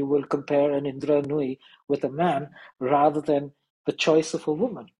 So you will compare an Indra Nui with a man rather than the choice of a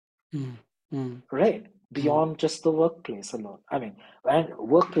woman, Mm. Mm. right? Mm. Beyond just the workplace alone. I mean, and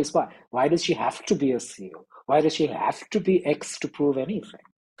workplace, why? Why does she have to be a CEO? Why does she have to be X to prove anything?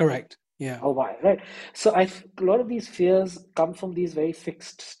 Correct. Yeah. Or why, right? So a lot of these fears come from these very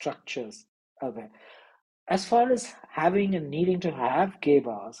fixed structures out there. as far as having and needing to have gay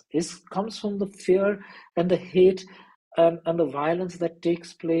bars is comes from the fear and the hate and the violence that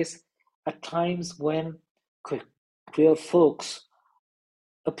takes place at times when queer folks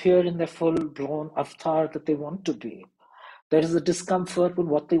appear in their full-blown avatar that they want to be. There is a discomfort with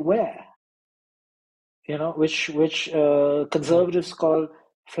what they wear, which conservatives call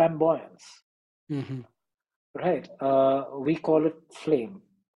flamboyance, Mm-hmm. right? We call it flame,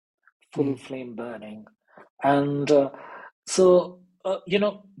 full Mm. flame burning, and there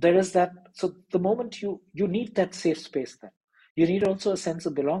is that. So the moment you need that safe space, then you need also a sense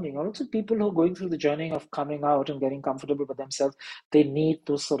of belonging. Also, people who are going through the journey of coming out and getting comfortable with themselves, they need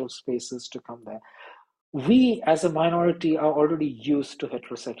those sort of spaces to come there. We as a minority are already used to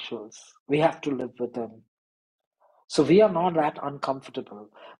heterosexuals. We have to live with them. So we are not that uncomfortable.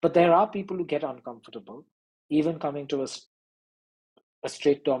 But there are people who get uncomfortable, even coming to a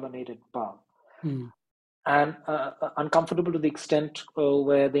straight dominated bar. Mm. And uncomfortable to the extent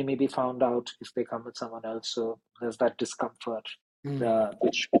where they may be found out if they come with someone else. So there's that discomfort, Mm.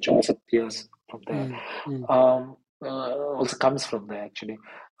 which also appears from there. Mm. Mm. Also comes from there, actually.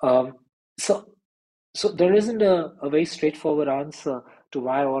 Um, so So there isn't a very straightforward answer to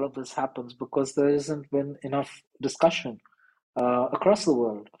why all of this happens, because there isn't been enough discussion across the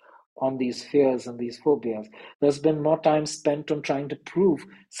world on these fears and these phobias. There's been more time spent on trying to prove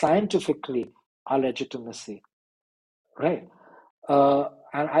scientifically our legitimacy, right?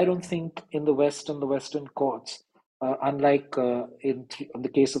 And I don't think in the West and the Western courts, unlike in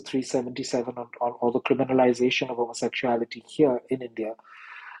the case of 377 on or the criminalization of homosexuality here in India,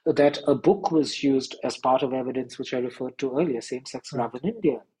 that a book was used as part of evidence, which I referred to earlier, same-sex love Correct. in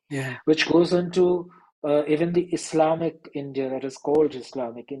India, Yeah. which goes into even the Islamic India, that is called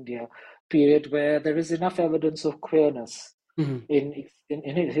Islamic India, period where there is enough evidence of queerness Mm-hmm.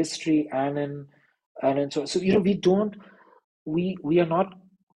 in history and in so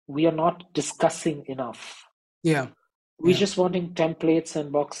we are not discussing enough. Yeah. We're Yeah. just wanting templates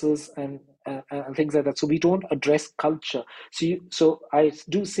and boxes and things like that. So we don't address culture. So I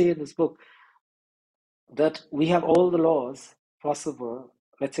do say in this book that we have all the laws possible,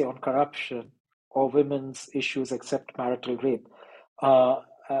 let's say on corruption or women's issues except marital rape, uh,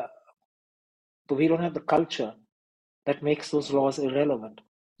 uh, but we don't have the culture that makes those laws irrelevant.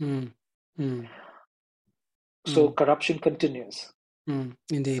 Mm. Mm. So Mm. corruption continues in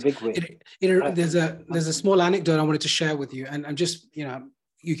a Indeed. big way. Right. There's a small anecdote I wanted to share with you, and just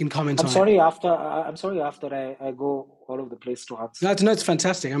you can comment I'm on it. sorry after I'm sorry after I go all over the place to answer. No, it's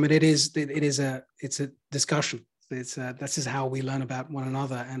fantastic. I mean, it's a discussion. This is how we learn about one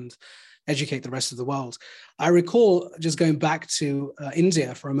another and educate the rest of the world. I recall just going back to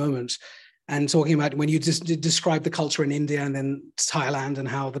India for a moment and talking about when you just described the culture in India and then Thailand, and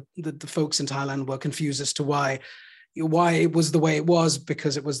how the folks in Thailand were confused as to why it was the way it was,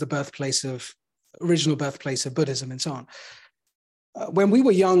 because it was the original birthplace of Buddhism and so on. When we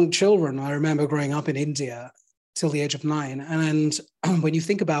were young children, I remember growing up in India till the age of 9. And when you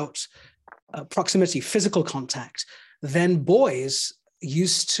think about proximity, physical contact, then boys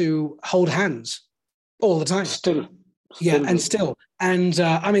used to hold hands all the time. Still Yeah, and do. still. And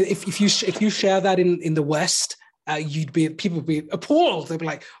I mean, if you share that in the West, people would be appalled. They'd be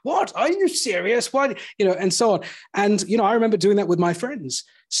like, "What? Are you serious? What?" And so on. And I remember doing that with my friends.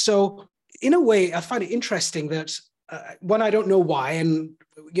 So in a way, I find it interesting that when I don't know why, and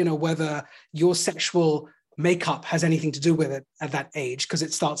whether your sexual makeup has anything to do with it at that age, because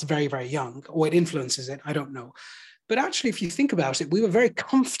it starts very, very young, or it influences it. I don't know. But actually, if you think about it, we were very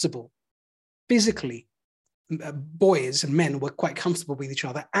comfortable physically. Boys and men were quite comfortable with each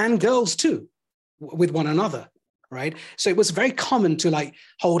other, and girls too, with one another, right? So it was very common to like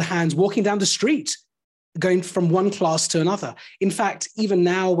hold hands walking down the street, going from one class to another. In fact, even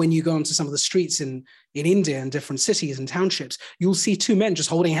now, when you go onto some of the streets in India and different cities and townships, you'll see two men just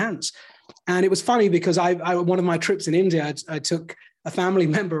holding hands. And it was funny because one of my trips in India, I took a family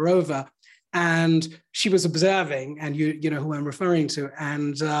member over, and she was observing, and you know who I'm referring to,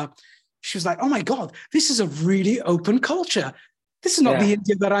 and she was like, "Oh my God, this is a really open culture. This is not the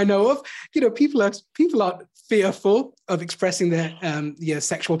India that I know of. People are fearful of expressing their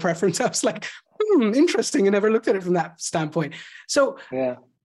sexual preference." I was like, interesting. I never looked at it from that standpoint. So, yeah.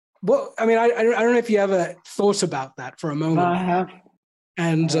 Well, I mean, I don't know if you ever thought about that for a moment. No, I have.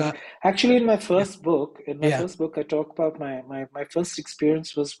 And actually, in my first book, I talk about my first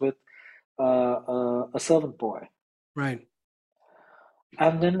experience was with a servant boy. Right.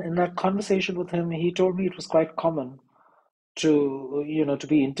 And then in that conversation with him, he told me it was quite common to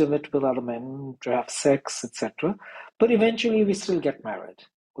be intimate with other men, to have sex, etc. But eventually, we still get married.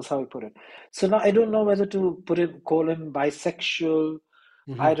 was how he put it. So now I don't know whether to call him bisexual.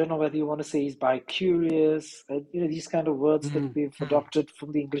 Mm-hmm. I don't know whether you want to say he's bi-curious. These kind of words that we've Mm-hmm. adopted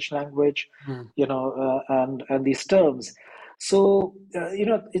from the English language, Mm-hmm. and these terms. So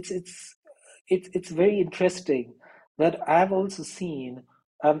it's very interesting that I've also seen,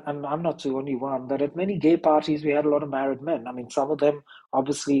 and I'm not the only one, that at many gay parties we had a lot of married men. I mean, some of them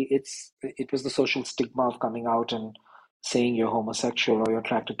obviously it was the social stigma of coming out and saying you're homosexual or you're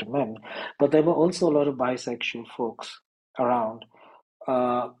attracted to men, but there were also a lot of bisexual folks around,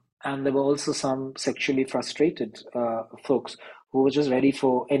 uh, and there were also some sexually frustrated folks who were just ready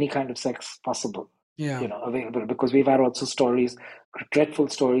for any kind of sex possible, Yeah. available. Because we've had also stories, dreadful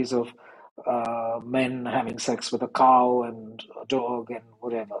stories of men having sex with a cow and a dog and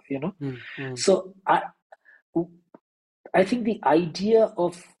whatever. Mm-hmm. So I think the idea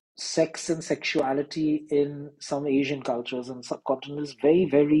of sex and sexuality in some Asian cultures and subcontinent is very,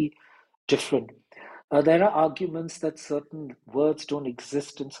 very different. There are arguments that certain words don't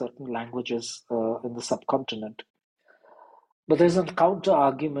exist in certain languages in the subcontinent. But there's a counter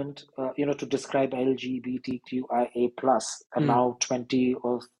argument, to describe LGBTQIA plus, and Mm-hmm. now 20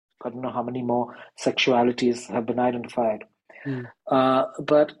 or I don't know how many more sexualities have been identified.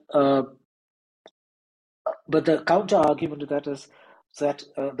 But the counter argument to that is that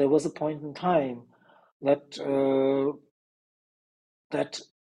there was a point in time that that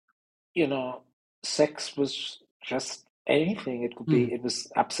sex was just anything. It could be. Mm-hmm. It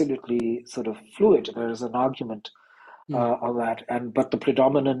was absolutely sort of fluid. There is an argument of that, but the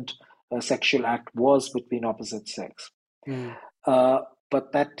predominant sexual act was between opposite sex. Mm-hmm.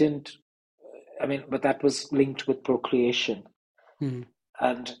 But that didn't. I mean, but that was linked with procreation, Mm-hmm.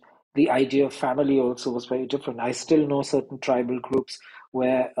 and the idea of family also was very different. I still know certain tribal groups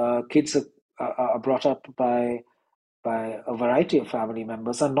where kids are brought up by a variety of family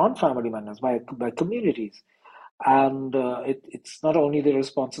members and non-family members, by communities. And it's not only the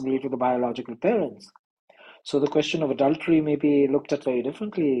responsibility of the biological parents. So the question of adultery may be looked at very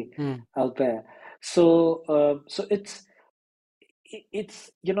differently Mm-hmm. out there. So it's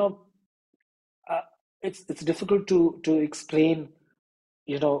uh, it's difficult to explain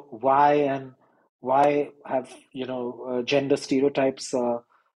why have gender stereotypes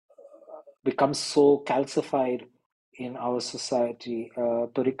become so calcified in our society,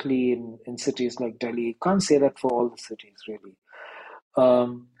 particularly in cities like Delhi. Can't say that for all the cities, really.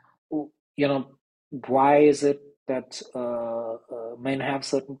 Um, you know, why is it that men have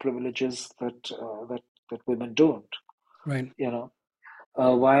certain privileges that women don't? Right. You know,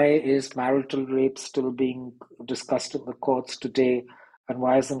 why is marital rape still being discussed in the courts today? And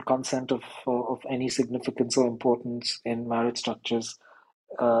why isn't consent of any significance or importance in marriage structures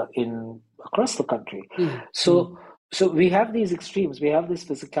in across the country? Mm-hmm. So we have these extremes. We have this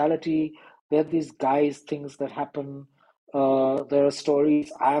physicality. We have these guys things that happen. There are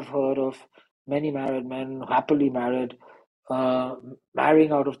stories I've heard of many married men, happily married, uh,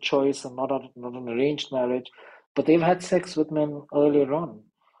 marrying out of choice and not an arranged marriage, but they've had sex with men earlier on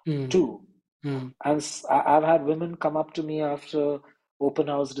too. Mm-hmm. And I've had women come up to me after open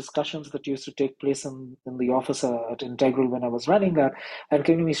house discussions that used to take place in the office at Integral when I was running that, and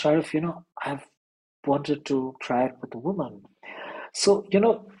came to me, Sharif, I've wanted to try it with a woman. So,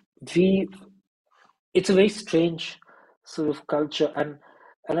 we it's a very strange sort of culture, and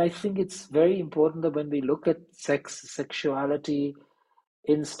I think it's very important that when we look at sex, sexuality,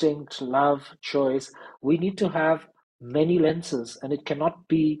 instinct, love, choice, we need to have many lenses, and it cannot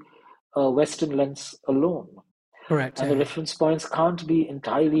be a Western lens alone. Correct. And the Yeah. reference points can't be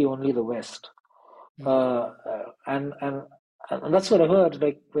entirely only the West. Mm. And that's what I heard.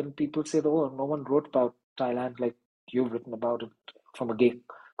 Like when people say, "Oh, no one wrote about Thailand like you've written about it from a gay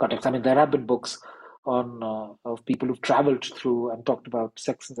context." I mean, there have been books on of people who've traveled through and talked about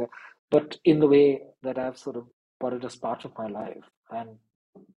sex and that, but in the way that I've sort of put it as part of my life. And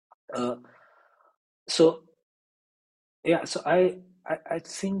uh, so yeah, so I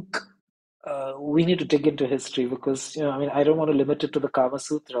think we need to dig into history because I mean I don't want to limit it to the Kama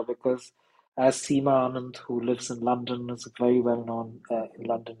Sutra because as Seema Anand, who lives in London, is very well known in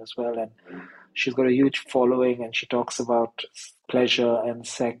London as well, and she's got a huge following, and she talks about pleasure and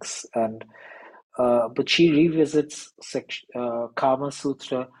sex, and but she revisits Kama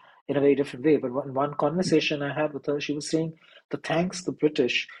Sutra in a very different way. But one conversation I had with her, she was saying that thanks the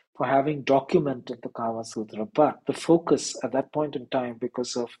British for having documented the Kama Sutra, but the focus at that point in time,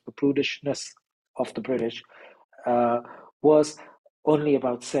 because of the prudishness of the British, uh, was only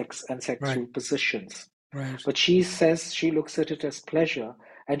about sex and Right. sexual positions. Right. But she says she looks at it as pleasure,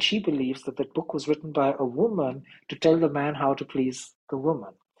 and she believes that that book was written by a woman to tell the man how to please the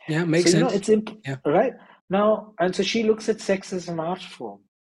woman. Yeah, So, makes sense. it's Yeah. right now. And so she looks at sex as an art form.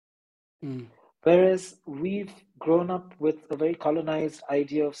 Mm. Whereas we've grown up with a very colonized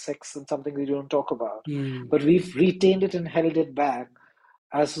idea of sex and something we don't talk about. Mm. But we've retained it and held it back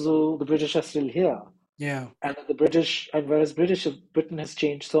as though the British are still here. Yeah. And whereas Britain has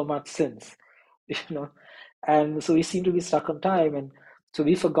changed so much since, you know. And so we seem to be stuck on time. And so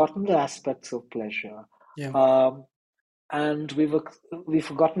we've forgotten the aspects of pleasure. Yeah. Um, and we've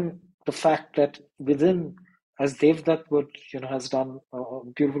forgotten the fact that within, as Dev Dutt has done a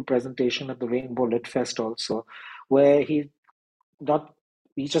beautiful presentation at the Rainbow Lit Fest also, where not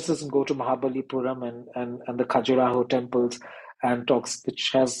he just doesn't go to Mahabalipuram and the Khajuraho temples and talks,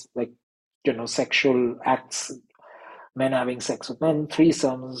 which has like sexual acts, men having sex with men,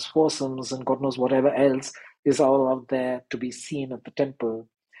 threesomes, foursomes, and God knows whatever else is all out there to be seen at the temple,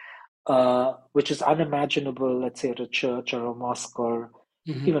 which is unimaginable, let's say, at a church or a mosque or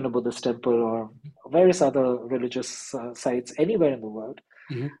Mm-hmm. even a Buddhist temple or various other religious sites anywhere in the world.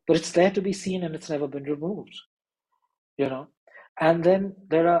 Mm-hmm. But it's there to be seen and it's never been removed, you know. And then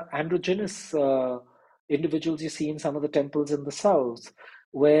there are androgynous individuals you see in some of the temples in the south,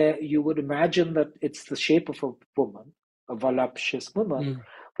 where you would imagine that it's the shape of a woman, a voluptuous woman, Mm.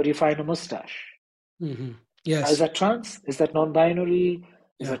 but you find a mustache. Mm-hmm. Is Yes. that trans? Is that non-binary?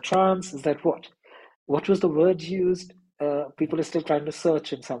 Is Yeah. that trans? Is that what? What was the word used? People are still trying to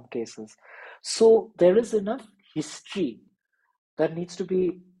search in some cases. So there is enough history that needs to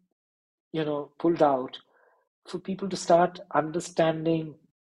be, pulled out for people to start understanding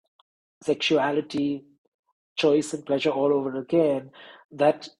sexuality, choice, and pleasure all over again.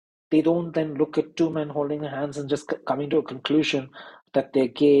 That they don't then look at two men holding hands and just coming to a conclusion that they're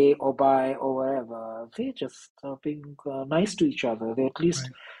gay or bi or whatever. They just are being nice to each other. They at least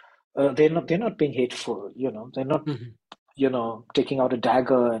Right. they're not being hateful. They're not Mm-hmm. taking out a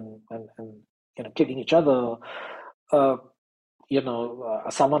dagger and killing each other. Uh,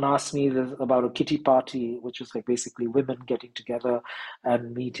 Someone asked me about a kitty party, which is like basically women getting together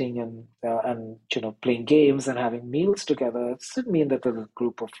and meeting and playing games and having meals together. It doesn't mean that there's a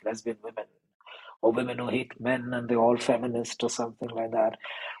group of lesbian women or women who hate men and they're all feminist or something like that.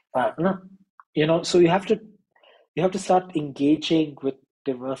 No, so you have to start engaging with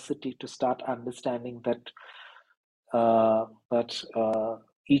diversity to start understanding that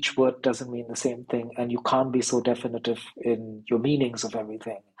each word doesn't mean the same thing, and you can't be so definitive in your meanings of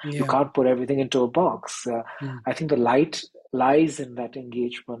everything. You Yeah. can't put everything into a box. Mm. I think the light lies in that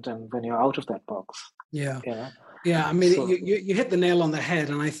engagement, and when you're out of that box, Yeah. you know. Yeah. I mean, So you hit the nail on the head,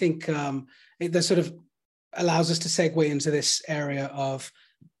 and I think that sort of allows us to segue into this area of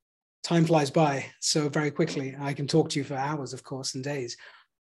time flies by so very quickly. I can talk to you for hours, of course, and days.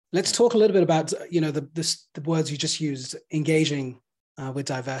 Let's talk a little bit about the words you just used, engaging with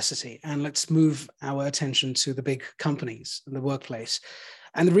diversity, and let's move our attention to the big companies in the workplace.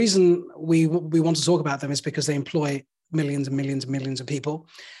 And the reason we want to talk about them is because they employ millions and millions and millions of people,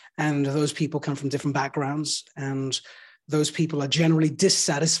 and those people come from different backgrounds, and those people are generally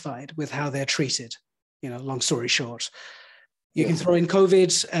dissatisfied with how they're treated. Long story short. You can yes, throw in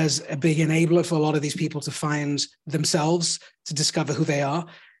COVID as a big enabler for a lot of these people to find themselves, to discover who they are,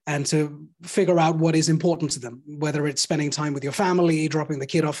 and to figure out what is important to them, whether it's spending time with your family, dropping the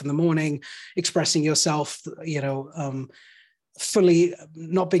kid off in the morning, expressing yourself, fully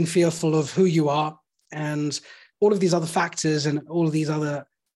not being fearful of who you are, and all of these other factors and all of these other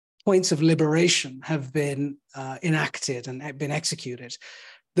points of liberation have been enacted and been executed.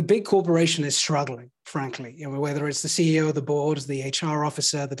 The big corporation is struggling, frankly, whether it's the CEO, the board, the HR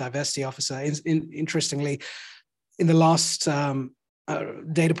officer, the diversity officer. Interestingly, in the last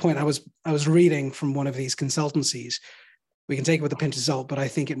data point I was reading from one of these consultancies, we can take it with a pinch of salt, but I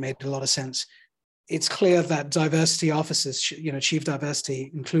think it made a lot of sense. It's clear that diversity officers, chief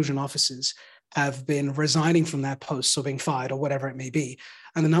diversity inclusion officers, have been resigning from their posts or being fired or whatever it may be.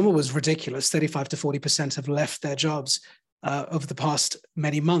 And the number was ridiculous. 35 to 40% have left their jobs over the past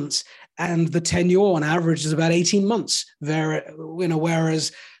many months, and the tenure on average is about 18 months.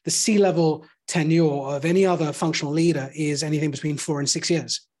 Whereas the C-level tenure of any other functional leader is anything between 4 and 6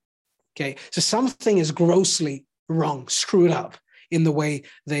 years. Okay, so something is grossly wrong, screwed up in the way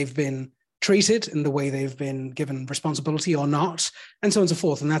they've been treated, in the way they've been given responsibility or not, and so on and so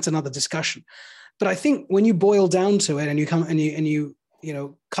forth. And that's another discussion. But I think when you boil down to it, and you come and you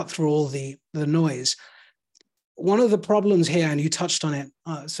cut through all the noise, one of the problems here, and you touched on it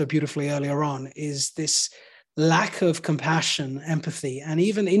so beautifully earlier on, is this lack of compassion, empathy, and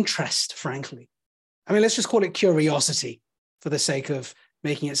even interest, frankly. I mean, let's just call it curiosity for the sake of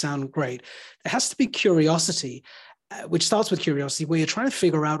making it sound great. There has to be curiosity which starts with curiosity, where you're trying to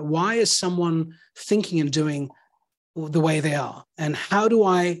figure out why is someone thinking and doing the way they are, and how do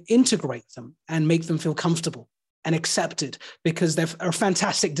I integrate them and make them feel comfortable and accepted, because they're a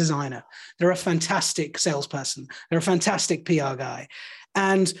fantastic designer, they're a fantastic salesperson, they're a fantastic PR guy.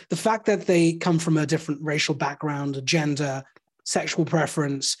 And the fact that they come from a different racial background, gender, sexual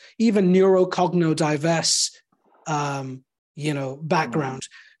preference, even neurocognitive background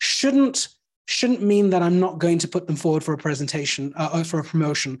shouldn't mean that I'm not going to put them forward for a presentation or for a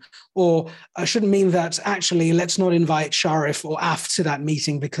promotion, or shouldn't mean that actually let's not invite Sharif or Af to that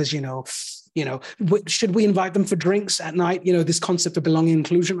meeting because, should we invite them for drinks at night? This concept of belonging and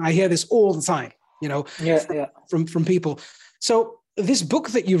inclusion. I hear this all the time, from people. So this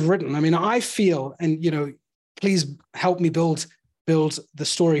book that you've written, I mean, I feel, and, please help me build the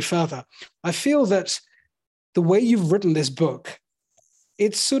story further. I feel that the way you've written this book,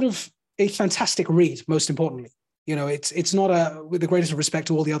 it's sort of a fantastic read, most importantly. It's not with the greatest respect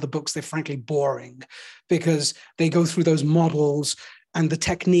to all the other books, they're frankly boring because they go through those models and the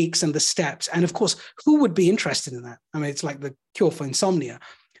techniques and the steps. And of course, who would be interested in that? I mean, it's like the cure for insomnia.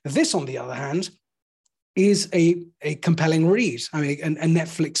 This, on the other hand, is a compelling read. I mean, a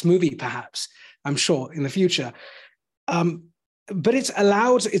Netflix movie, perhaps, I'm sure, in the future. But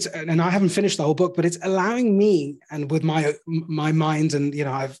and I haven't finished the whole book, but it's allowing me, and with my mind, and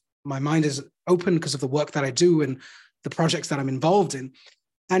my mind is open because of the work that I do and the projects that I'm involved in.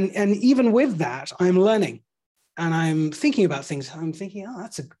 And even with that, I'm learning and I'm thinking about things. I'm thinking, oh,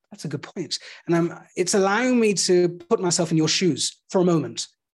 that's a good point. And it's allowing me to put myself in your shoes for a moment.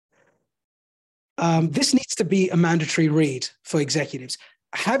 This needs to be a mandatory read for executives.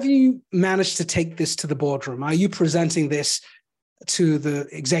 Have you managed to take this to the boardroom? Are you presenting this to the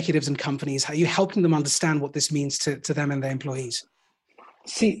executives and companies? Are you helping them understand what this means to them and their employees?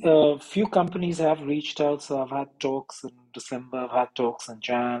 See, a few companies have reached out, so I've had talks in December, I've had talks in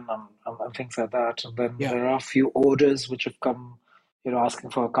Jan, and things like that. And then Yeah, there are a few orders which have come, asking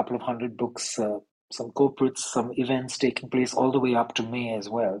for a couple of hundred books, some corporates, some events taking place all the way up to May as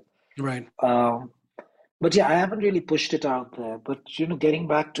well. right. But yeah, I haven't really pushed it out there. But getting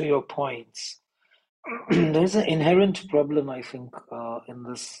back to your points, there's an inherent problem, I think, in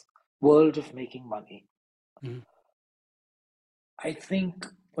this world of making money. Mhm. I think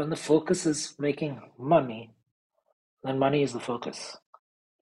when the focus is making money, then money is the focus.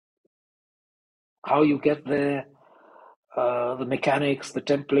 How you get there, the mechanics, the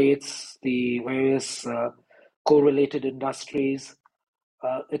templates, the various correlated industries,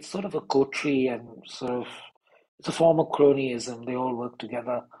 it's sort of a coterie and it's a form of cronyism. They all work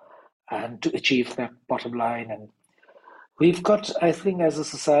together and to achieve that bottom line. And we've got, I think, as a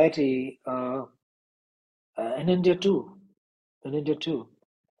society, in India too, in India too.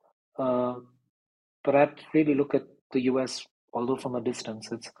 Uh, but I'd really look at the US, although from a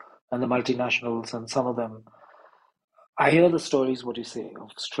distance, and the multinationals and some of them. I hear the stories, what you say,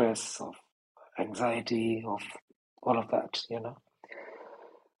 of stress, of anxiety, of all of that.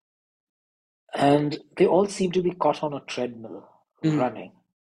 And they all seem to be caught on a treadmill Mhm. running.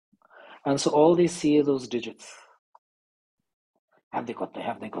 And so all they see are those digits. Have they got there?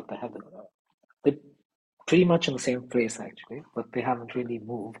 Have they got there? Have they got there? They're pretty much in the same place, actually, but they haven't really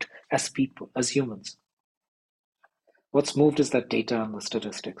moved as people, as humans. What's moved is that data and the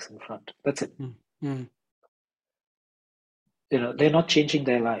statistics in front. That's it. Mhm. They're not changing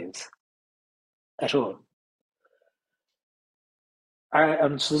their lives at all.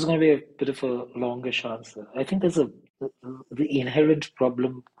 So this is going to be a bit of a longish answer. I think there's the inherent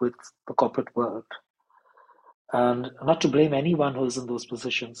problem with the corporate world, and not to blame anyone who's in those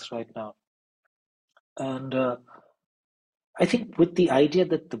positions right now. And I think with the idea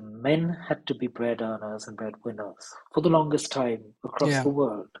that the men had to be bread earners and breadwinners for the longest time across Yeah, the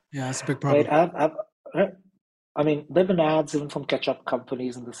world, yeah, that's a big right? problem. Right? I mean, there have been ads even from ketchup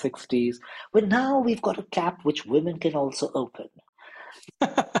companies in the 60s, but now we've got a cap which women can also open.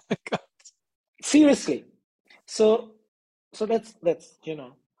 Seriously. So that's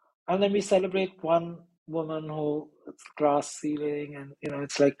and then we celebrate one woman who it's glass ceiling, and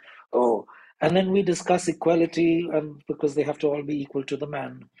it's like, oh, and then we discuss equality, and because they have to all be equal to the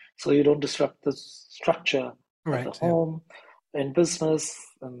man, so you don't disrupt the structure at the Right. Yeah. home, in business,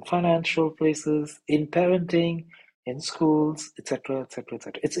 in financial places, in parenting, in schools, etc., etc.,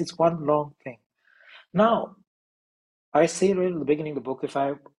 etc. It's one long thing. Now, I say right at the beginning of the book, if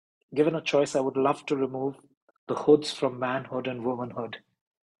I given a choice, I would love to remove the hoods from manhood and womanhood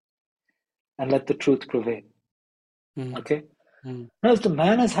and let the truth prevail. Mhm. Okay? Mhm. Now, if the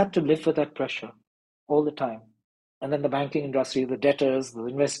man has had to live with that pressure all the time, and then the banking industry, the debtors, the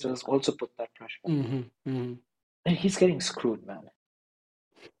investors also put that pressure. Mhm. Mhm. and he's getting screwed, man.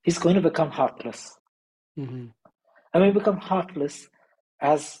 He's going to become heartless. Mm-hmm. And when you become heartless,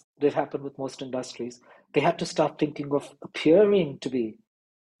 as did happen with most industries, they had to start thinking of appearing to be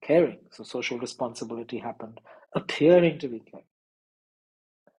caring. So social responsibility happened, appearing to be caring.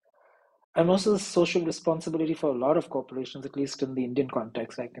 And also the social responsibility for a lot of corporations, at least in the Indian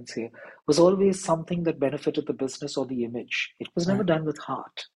context, I can say, was always something that benefited the business or the image. It was never Right. done with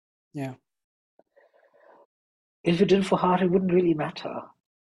heart. Yeah. If you did it for heart, it wouldn't really matter,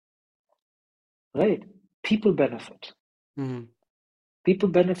 right? People benefit. Mm-hmm. People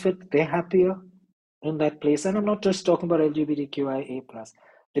benefit, they're happier in that place. And I'm not just talking about LGBTQIA+.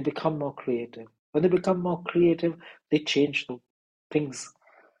 They become more creative. When they become more creative, they change the things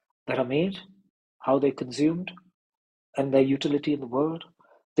that are made, how they're consumed, and their utility in the world.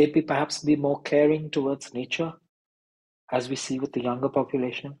 They'd be perhaps be more caring towards nature, as we see with the younger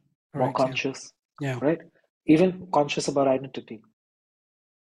population, more Correct. Yeah. conscious, Yeah. right? Even conscious about identity,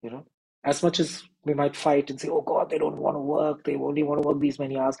 you know. As much as we might fight and say, oh God, they don't want to work, they only want to work these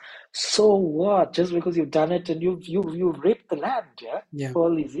many hours. So what? Just because you've done it and you've raped the land, yeah, Yeah. for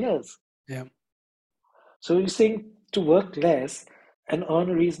all these years. Yeah. So you're saying to work less and earn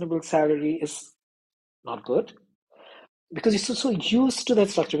a reasonable salary is not good because you're so used to that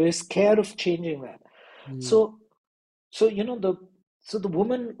structure. You're scared of changing that. Mm. So you know the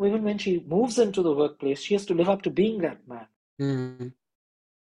woman, even when she moves into the workplace, she has to live up to being that man. Mm.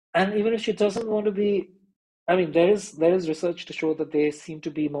 And even if she doesn't want to be, I mean, there is research to show that they seem to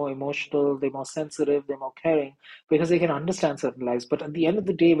be more emotional, they're more sensitive, they're more caring because they can understand certain lives. But at the end of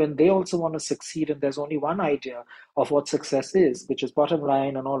the day, when they also want to succeed, and there's only one idea of what success is, which is bottom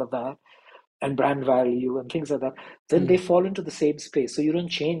line and all of that, and brand value and things like that, then they Mm. fall into the same space. So you don't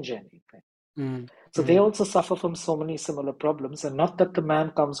change anything. Mm. So they Mm. also suffer from so many similar problems, and not that the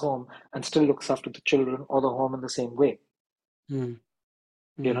man comes home and still looks after the children or the home in the same way, Mm.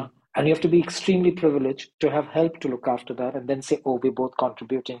 you know. Mm. And you have to be extremely privileged to have help to look after that, and then say, "Oh, we're both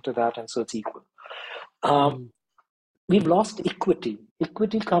contributing to that, and so it's equal." Um, Mm. we've lost equity.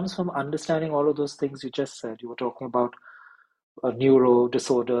 Equity comes from understanding all of those things you just said. You were talking about a neuro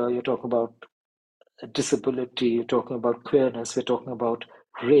disorder. You're talking about disability. You're talking about queerness. We're talking about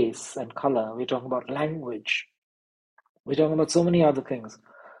race and color. We're talking about language. We're talking about so many other things.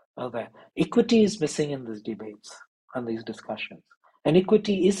 Okay. Equity is missing in these debates and these discussions. And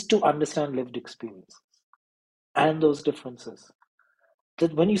equity is to understand lived experience and those differences.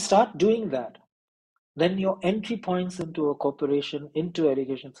 That when you start doing that, then your entry points into a corporation, into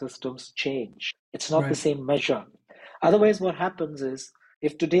education systems change. It's not the Right. same measure. Otherwise, what happens is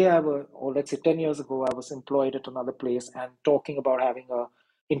if today I were, or let's say 10 years ago, I was employed at another place and talking about having a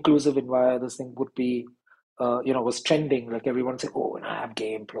inclusive environment, this thing would be, was trending. Like everyone say, oh, and I have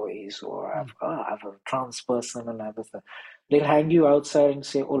gay employees, or Mm. I have a trans person, and I have this. They'll hang you outside and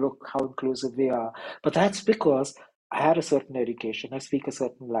say, oh, look how inclusive we are. But that's because I had a certain education. I speak a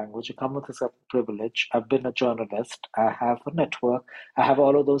certain language. I come with a certain privilege. I've been a journalist. I have a network. I have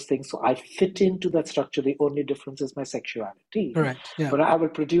all of those things. So I fit into that structure. The only difference is my sexuality. Correct. Yeah. But I will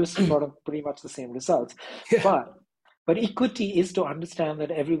produce pretty much the same results. Yeah. But equity is to understand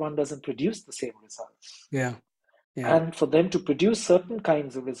that everyone doesn't produce the same results. Yeah. Yeah. And for them to produce certain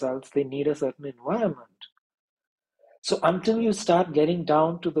kinds of results, they need a certain environment. So until you start getting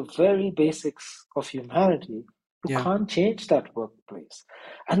down to the very basics of humanity, you Yeah. can't change that workplace.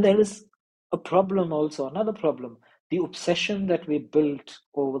 And there is a problem also, another problem, the obsession that we built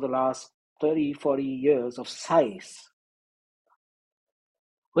over the last 30, 40 years of size.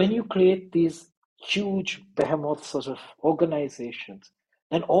 When you create these huge behemoth sort of organizations,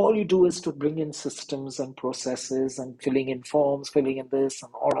 then all you do is to bring in systems and processes and filling in forms, filling in this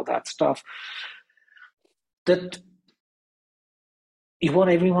and all of that stuff, that you want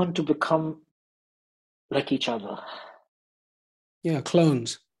everyone to become like each other. Yeah.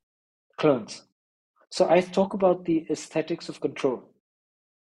 Clones. Clones. So I talk about the aesthetics of control.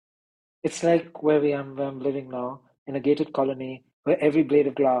 It's like where I'm living now, in a gated colony where every blade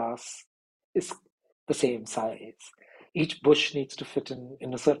of glass is the same size. Each bush needs to fit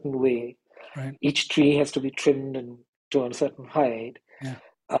in a certain way. Right. Each tree has to be trimmed to a certain height. Yeah.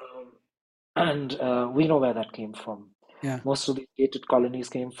 Um, and we know where that came from. Yeah. Most of the gated colonies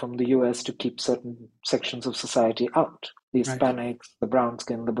came from the US to keep certain sections of society out. The Right. Hispanics, the brown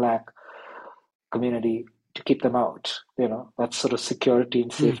skin, the black community, to keep them out. That's sort of security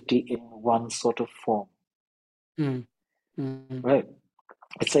and Mm. safety in one sort of form, Mm. Mm. right?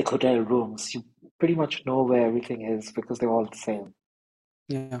 It's like hotel rooms. You pretty much know where everything is because they're all the same,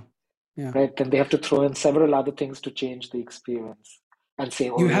 Yeah. Yeah. right? Then they have to throw in several other things to change the experience and say,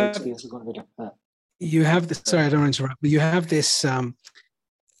 oh, You your have experience is going to be different. you have this. Sorry, I don't want to interrupt, but you have this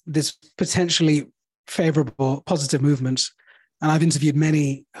this potentially favorable, positive movement. And I've interviewed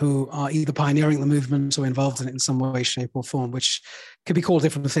many who are either pioneering the movement or involved in it in some way, shape, or form, which could be called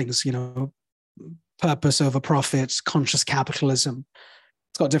different things, purpose over profit, conscious capitalism.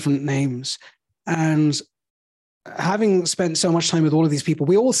 It's got different names. And having spent so much time with all of these people,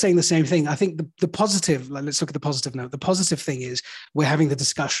 we're all saying the same thing. I think the positive, let's look at the positive note. The positive thing is we're having the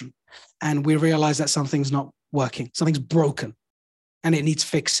discussion and we realize that something's not working, something's broken and it needs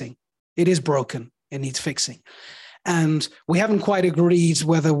fixing. It is broken, it needs fixing. And we haven't quite agreed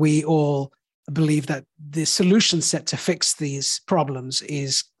whether we all believe that the solution set to fix these problems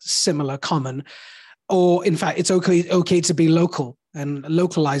is similar, common, or in fact, it's okay to be local and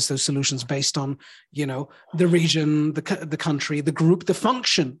localize those solutions based on, the region, the country, the group, the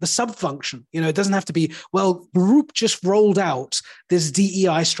function, the sub-function. It doesn't have to be, well, group just rolled out this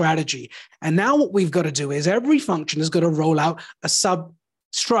DEI strategy. And now what we've got to do is every function has got to roll out a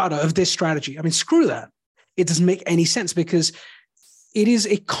substrata of this strategy. I mean, screw that. It doesn't make any sense because it is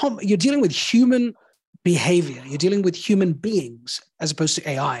you're dealing with human behavior. You're dealing with human beings as opposed to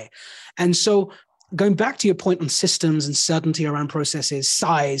AI. And so going back to your point on systems and certainty around processes,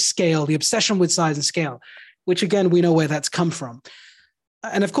 size, scale, the obsession with size and scale, which again, we know where that's come from.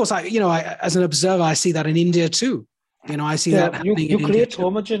 And of course, I as an observer, I see that in India too. I see that happening you in create India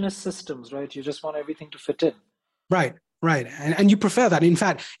homogeneous systems, right? You just want everything to fit in. Right. And you prefer that. In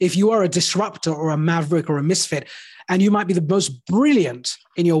fact, if you are a disruptor or a maverick or a misfit, and you might be the most brilliant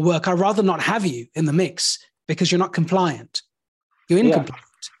in your work, I'd rather not have you in the mix because you're not compliant. You're incompliant,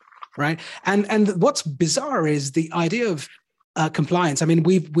 right? And what's bizarre is the idea of compliance. I mean,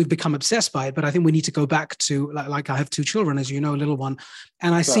 we've become obsessed by it, but I think we need to go back to, like I have two children, as you know, a little one,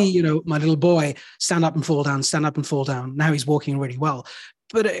 and I see, my little boy stand up and fall down, stand up and fall down. Now he's walking really well.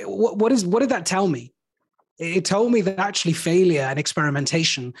 But what did that tell me? It told me that actually failure and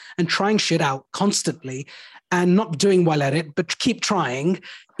experimentation and trying shit out constantly and not doing well at it, but keep trying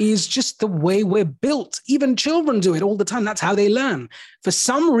is just the way we're built. Even children do it all the time. That's how they learn. For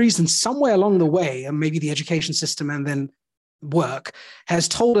some reason, somewhere along the way, and maybe the education system and then work has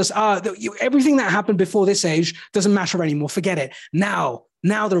told us, everything that happened before this age doesn't matter anymore. Forget it. Now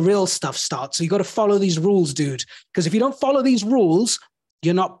the real stuff starts. So you got to follow these rules, dude. Because if you don't follow these rules,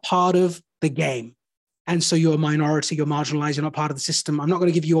 you're not part of the game. And so you're a minority, you're marginalized, you're not part of the system. I'm not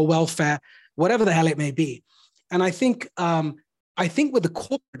going to give you a welfare, whatever the hell it may be. And I think with the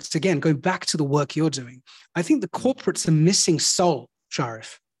corporates, again, going back to the work you're doing, I think the corporates are missing soul,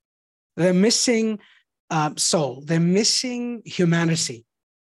 Sharif. They're missing soul. They're missing humanity.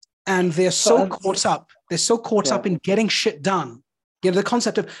 And they're so caught up. They're so caught up in getting shit done. The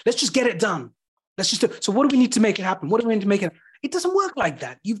concept of let's just get it done. Let's just do it. So what do we need to make it happen? What do we need to make it happen? It doesn't work like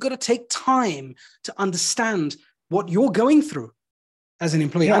that. You've got to take time to understand what you're going through as an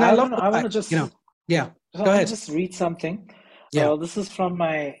employee. And I want to just, go ahead. Just read something. Yeah. This is from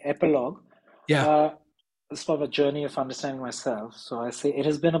my epilogue. Yeah. It's from a journey of understanding myself. So I say, it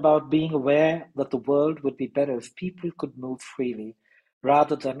has been about being aware that the world would be better if people could move freely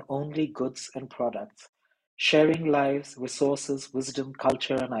rather than only goods and products, sharing lives, resources, wisdom,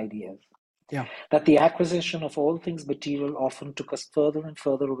 culture, and ideas. Yeah. That the acquisition of all things material often took us further and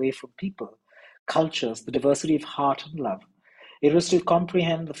further away from people, cultures, the diversity of heart and love. It was to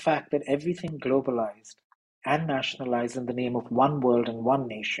comprehend the fact that everything globalized and nationalized in the name of one world and one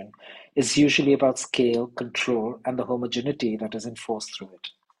nation is usually about scale, control, and the homogeneity that is enforced through it.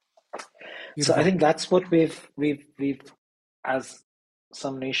 Beautiful. So I think that's what we've as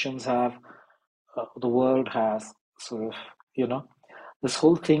some nations have, the world has sort of, this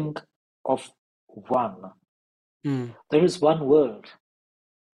whole thing of one. There is one world,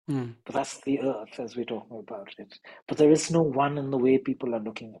 but that's the earth as we're talking about it. But there is no one in the way people are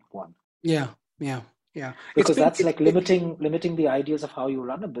looking at one. Yeah. Because that's like limiting the ideas of how you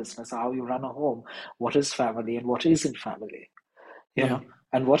run a business, how you run a home, what is family and what isn't family, you know,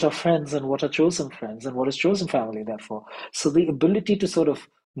 and what are friends and what are chosen friends and what is chosen family, therefore. So the ability to sort of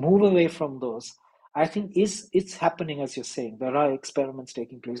move away from those, I think it's happening, as you're saying. There are experiments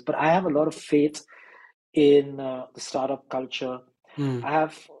taking place, but I have a lot of faith in the startup culture. I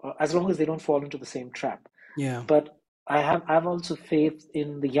have, as long as they don't fall into the same trap. Yeah. But I have also faith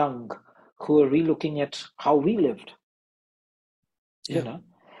in the young who are relooking at how we lived.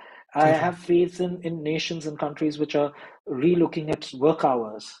 I have faith in nations and countries which are relooking at work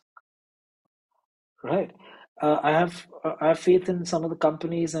hours. Right. I have faith in some of the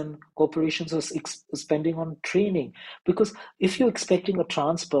companies and corporations who are spending on training, because if you're expecting a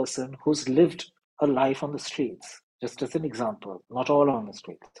trans person who's lived a life on the streets, just as an example, not all on the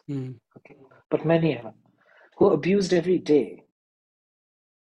streets, Mm. okay, but many of them, who are abused every day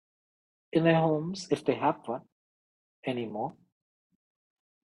in their homes, if they have one anymore,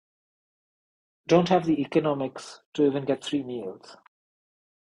 don't have the economics to even get 3 meals,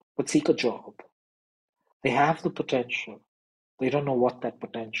 but seek a job. They have the potential. They don't know what that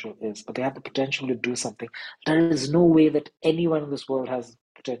potential is, but they have the potential to do something. There is no way that anyone in this world has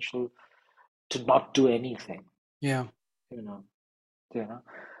potential to not do anything. Yeah. You know, you know.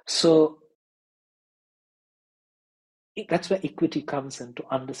 So that's where equity comes in, to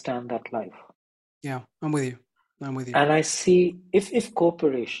understand that life. Yeah, I'm with you. And I see if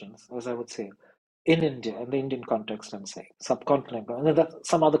corporations, as I would say, in India, in the Indian context, I'm saying, subcontinent, and that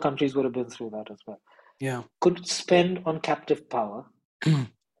some other countries would have been through that as well, Yeah. could spend on captive power,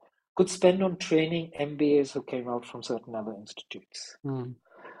 could spend on training MBAs who came out from certain other institutes, Mm.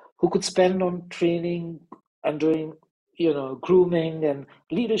 who could spend on training and doing, grooming and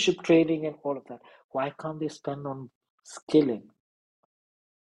leadership training and all of that. Why can't they spend on skilling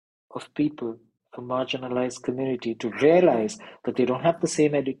of people from marginalized community to realize that they don't have the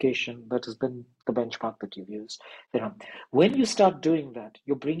same education that has been the benchmark that you've used? When you start doing that,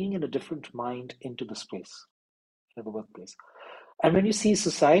 you're bringing in a different mind into the space, in the workplace. And when you see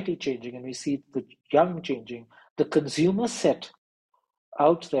society changing and we see the young changing, the consumer set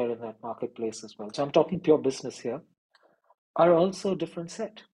out there in that marketplace as well, so I'm talking pure business here, are also a different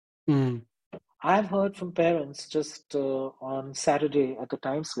set. Mm. I've heard from parents just on Saturday at the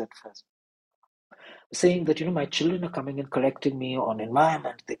Times Square Fest saying that, my children are coming and correcting me on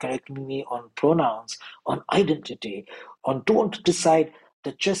environment, they're correcting me on pronouns, on identity, on don't decide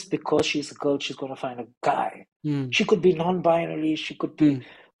that just because she's a girl, she's going to find a guy. Mm. She could be non-binary, she could be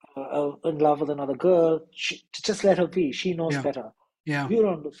in love with another girl. Just let her be. She knows better. Yeah. You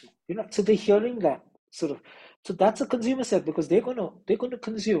don't listen. So they're hearing that sort of. So that's a consumer set, because they're gonna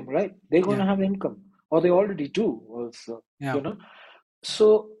consume, right? They're gonna have income, or they already do also. Yeah.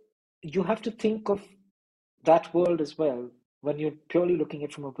 So you have to think of that world as well when you're purely looking at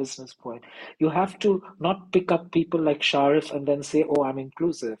it from a business point. You have to not pick up people like Sharif and then say, "Oh, I'm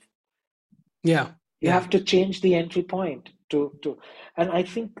inclusive." Yeah. You have to change the entry point to. And I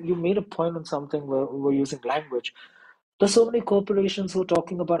think you made a point on something where we're using language. There's so many corporations who are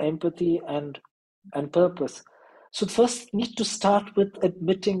talking about empathy and purpose. So first need to start with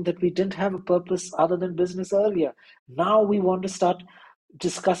admitting that we didn't have a purpose other than business earlier. Now we want to start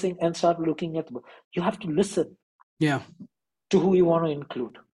discussing and start looking at. You have to listen. Yeah. To who you want to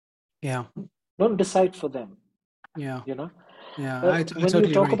include. Yeah. Don't decide for them. Yeah. Yeah. I when totally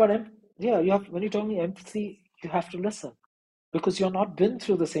you talk agree. about when you're talking empathy, you have to listen, because you're not been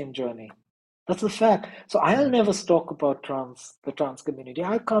through the same journey. That's a fact. So I'll never talk about the trans community.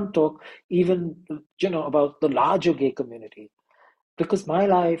 I can't talk even, about the larger gay community, because my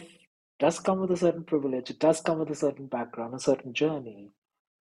life does come with a certain privilege. It does come with a certain background, a certain journey,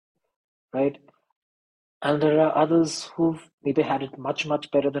 right? And there are others who've maybe had it much, much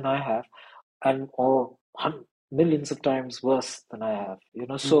better than I have, or millions of times worse than I have.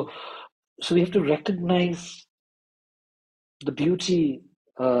 So we have to recognize the beauty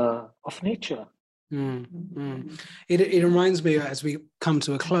of nature. It reminds me, as we come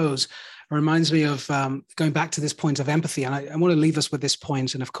to a close, it reminds me of going back to this point of empathy. And I want to leave us with this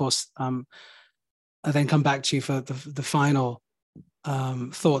point. And of course, I then come back to you for the final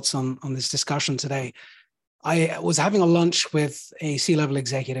thoughts on this discussion today. I was having a lunch with a C-level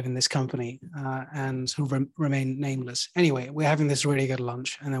executive in this company and who remained nameless. Anyway, we're having this really good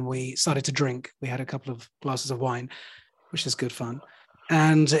lunch, and then we started to drink. We had a couple of glasses of wine, which is good fun.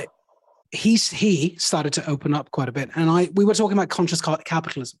 And he started to open up quite a bit. And we were talking about conscious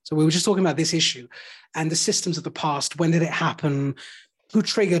capitalism. So we were just talking about this issue and the systems of the past. When did it happen? Who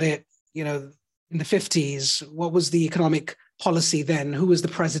triggered it? In the 50s, what was the economic policy then? Who was the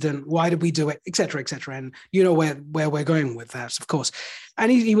president? Why did we do it? Et cetera, et cetera. And you know where we're going with that, of course.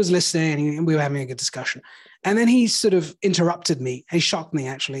 And he was listening, and we were having a good discussion. And then he sort of interrupted me. He shocked me,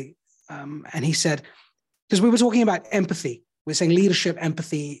 actually. And he said, because we were talking about empathy. We're saying leadership,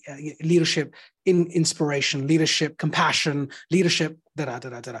 empathy, leadership, inspiration, leadership, compassion, leadership,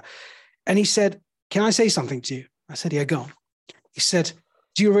 da-da-da-da-da. And he said, can I say something to you? I said, yeah, go on. He said,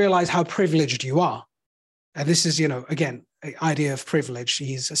 do you realize how privileged you are? And this is, again, the idea of privilege.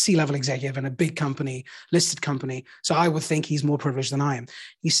 He's a C-level executive in a big company, listed company. So I would think he's more privileged than I am.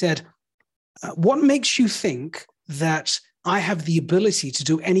 He said, what makes you think that I have the ability to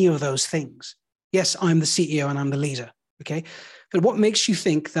do any of those things? Yes, I'm the CEO and I'm the leader. Okay. But what makes you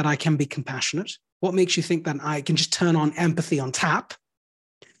think that I can be compassionate? What makes you think that I can just turn on empathy on tap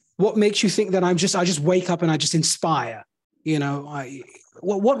What makes you think that I just wake up and I just inspire?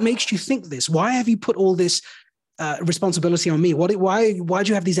 What makes you think this? Why have you put all this responsibility on me? Why do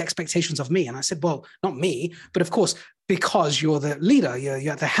you have these expectations of me? And I said, well, not me, but of course, because you're the leader,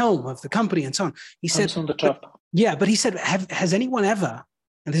 you're at the helm of the company and so on. He said, from the top. but he said, has anyone ever,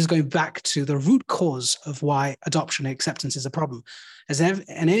 and this is going back to the root cause of why adoption and acceptance is a problem, has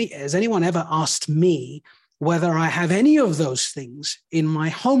anyone ever asked me whether I have any of those things in my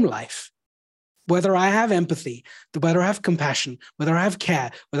home life? Whether I have empathy, whether I have compassion, whether I have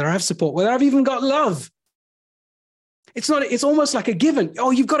care, whether I have support, whether I've even got love. It's almost like a given.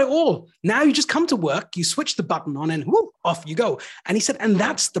 Oh, you've got it all. Now you just come to work, you switch the button on and whoop, off you go. And he said, and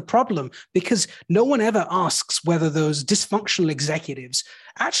that's the problem, because no one ever asks whether those dysfunctional executives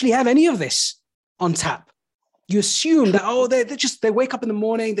actually have any of this on tap. You assume that, they wake up in the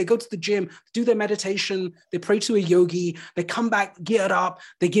morning, they go to the gym, do their meditation, they pray to a yogi, they come back geared up,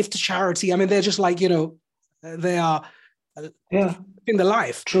 they give to charity. I mean, they're just like, they are in the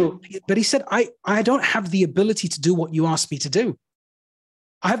life. True. But he said, I don't have the ability to do what you asked me to do.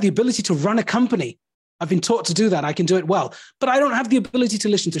 I have the ability to run a company. I've been taught to do that. I can do it well, but I don't have the ability to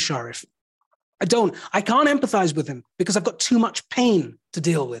listen to Sharif. I can't empathize with him because I've got too much pain to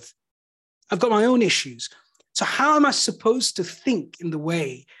deal with. I've got my own issues. So how am I supposed to think in the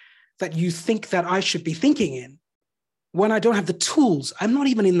way that you think that I should be thinking in when I don't have the tools? I'm not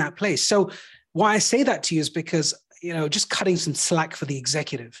even in that place. So why I say that to you is because, just cutting some slack for the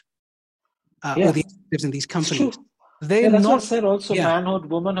executive or the executives in these companies. That's what I said also, manhood,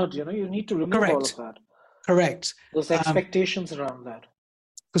 womanhood, you need to remove all of that. Correct. Those expectations around that.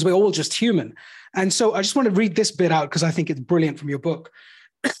 Because we're all just human. And so I just want to read this bit out because I think it's brilliant from your book.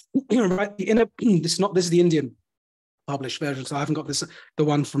 Right, this is the Indian published version, so I haven't got the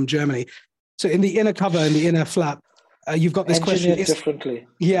one from Germany. So in the inner cover, in the inner flap, you've got this question. Differently.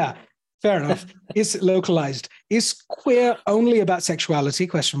 Yeah, fair enough. Is localized? Is queer only about sexuality? ?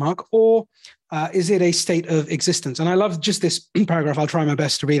 Or is it a state of existence? And I love just this paragraph. I'll try my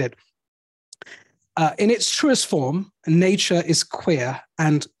best to read it. In its truest form, nature is queer,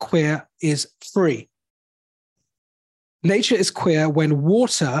 and queer is free. Nature is queer when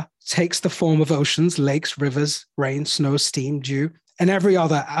water takes the form of oceans, lakes, rivers, rain, snow, steam, dew, and every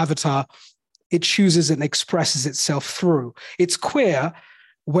other avatar it chooses and expresses itself through. It's queer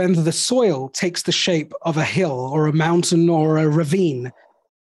when the soil takes the shape of a hill or a mountain or a ravine.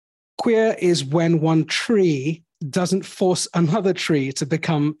 Queer is when one tree doesn't force another tree to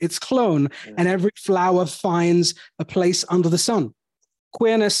become its clone, and every flower finds a place under the sun.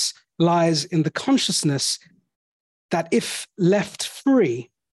 Queerness lies in the consciousness that if left free,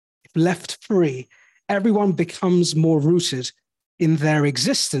 everyone becomes more rooted in their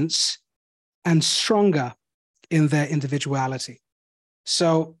existence and stronger in their individuality.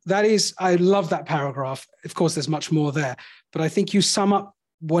 So I love that paragraph. Of course, there's much more there, but I think you sum up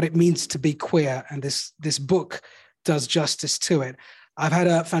what it means to be queer, and this book does justice to it. I've had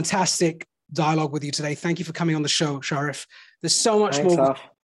a fantastic dialogue with you today. Thank you for coming on the show, Sharif. There's so much more to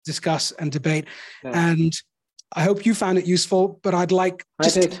discuss and debate, and I hope you found it useful, but I'd like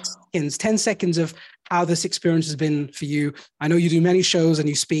just 10 seconds of how this experience has been for you. I know you do many shows and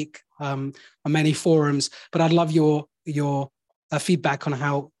you speak on many forums, but I'd love your feedback on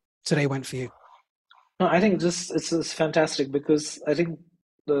how today went for you. No, I think it's fantastic, because I think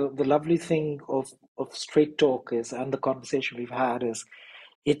the lovely thing of Straight Talk is, and the conversation we've had is,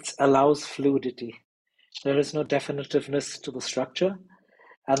 it allows fluidity. There is no definitiveness to the structure,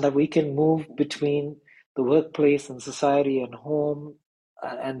 and that we can move between the workplace and society and home,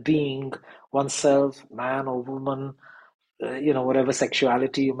 and being oneself, man or woman, whatever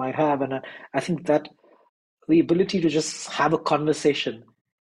sexuality you might have. And I think that the ability to just have a conversation,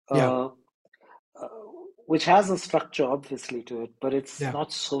 which has a structure obviously to it, but it's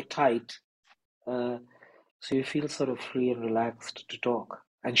not so tight. So you feel sort of free and relaxed to talk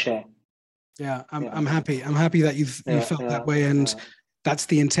and share. Yeah, I'm happy. I'm happy that you felt that way, and that's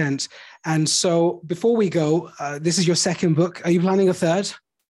the intent. And so before we go, this is your second book. Are you planning a third?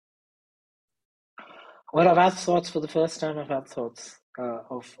 Well, I've had thoughts for the first time. I've had thoughts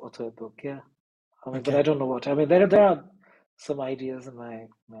of a third book, but I don't know what. I mean, there are some ideas in my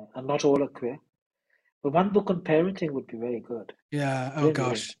and not all are queer. But one book on parenting would be very good. Yeah. Oh, really,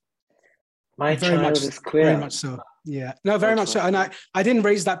 gosh. My child is queer. Very much so. Yeah. No, very much so. And I didn't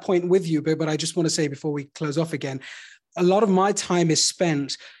raise that point with you, but I just want to say before we close off again, a lot of my time is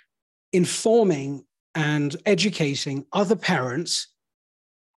spent informing and educating other parents,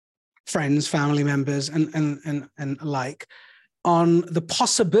 friends, family members, and alike on the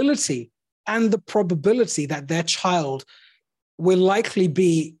possibility and the probability that their child will likely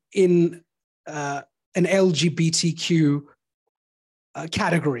be in an LGBTQ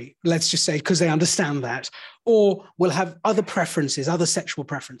category, let's just say, because they understand that, or will have other preferences, other sexual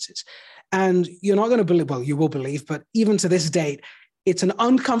preferences. And you're not going to believe, well, you will believe, but even to this date, it's an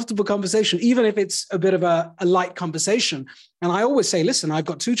uncomfortable conversation, even if it's a bit of a light conversation. And I always say, listen, I've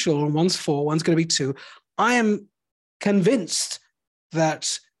got 2 children, one's 4, one's going to be 2. I am convinced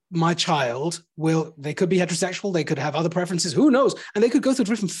that my child they could be heterosexual, they could have other preferences, who knows? And they could go through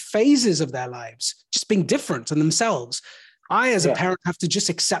different phases of their lives, just being different in themselves. I, as a parent, have to just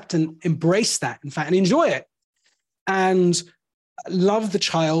accept and embrace that, in fact, and enjoy it. And love the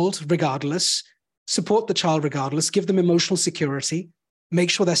child regardless, support the child regardless, give them emotional security, make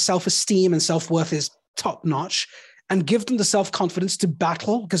sure their self-esteem and self-worth is top-notch, and give them the self-confidence to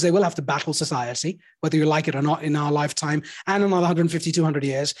battle, because they will have to battle society, whether you like it or not, in our lifetime and another 150, 200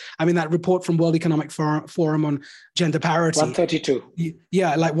 years. I mean, that report from World Economic Forum on gender parity. 132.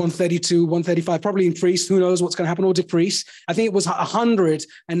 Yeah, like 132, 135, probably increased. Who knows what's going to happen or decrease. I think it was 100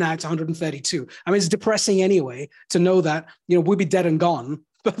 and now it's 132. I mean, it's depressing anyway to know that, we'll be dead and gone.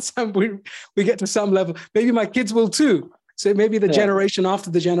 But we get to some level. Maybe my kids will too. So maybe the generation after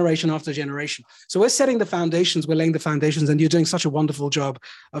the generation after generation. So we're setting the foundations, we're laying the foundations, and you're doing such a wonderful job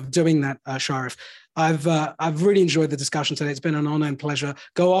of doing that, Sharif. I've really enjoyed the discussion today. It's been an honor and pleasure.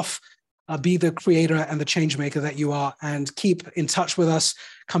 Go off, be the creator and the change maker that you are, and keep in touch with us.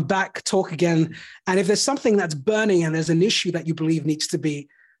 Come back, talk again. And if there's something that's burning and there's an issue that you believe needs to be,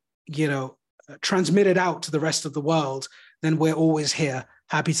 transmitted out to the rest of the world, then we're always here,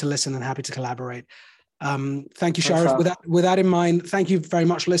 happy to listen and happy to collaborate. Thank you, Sharif. With that in mind, thank you very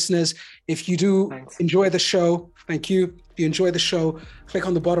much, listeners. If you do enjoy the show, thank you. If you enjoy the show, click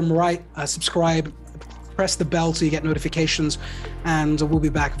on the bottom right, subscribe, press the bell so you get notifications, and we'll be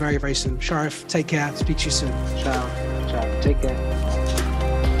back very, very soon. Sharif, take care. Speak to you soon. Ciao. Take care.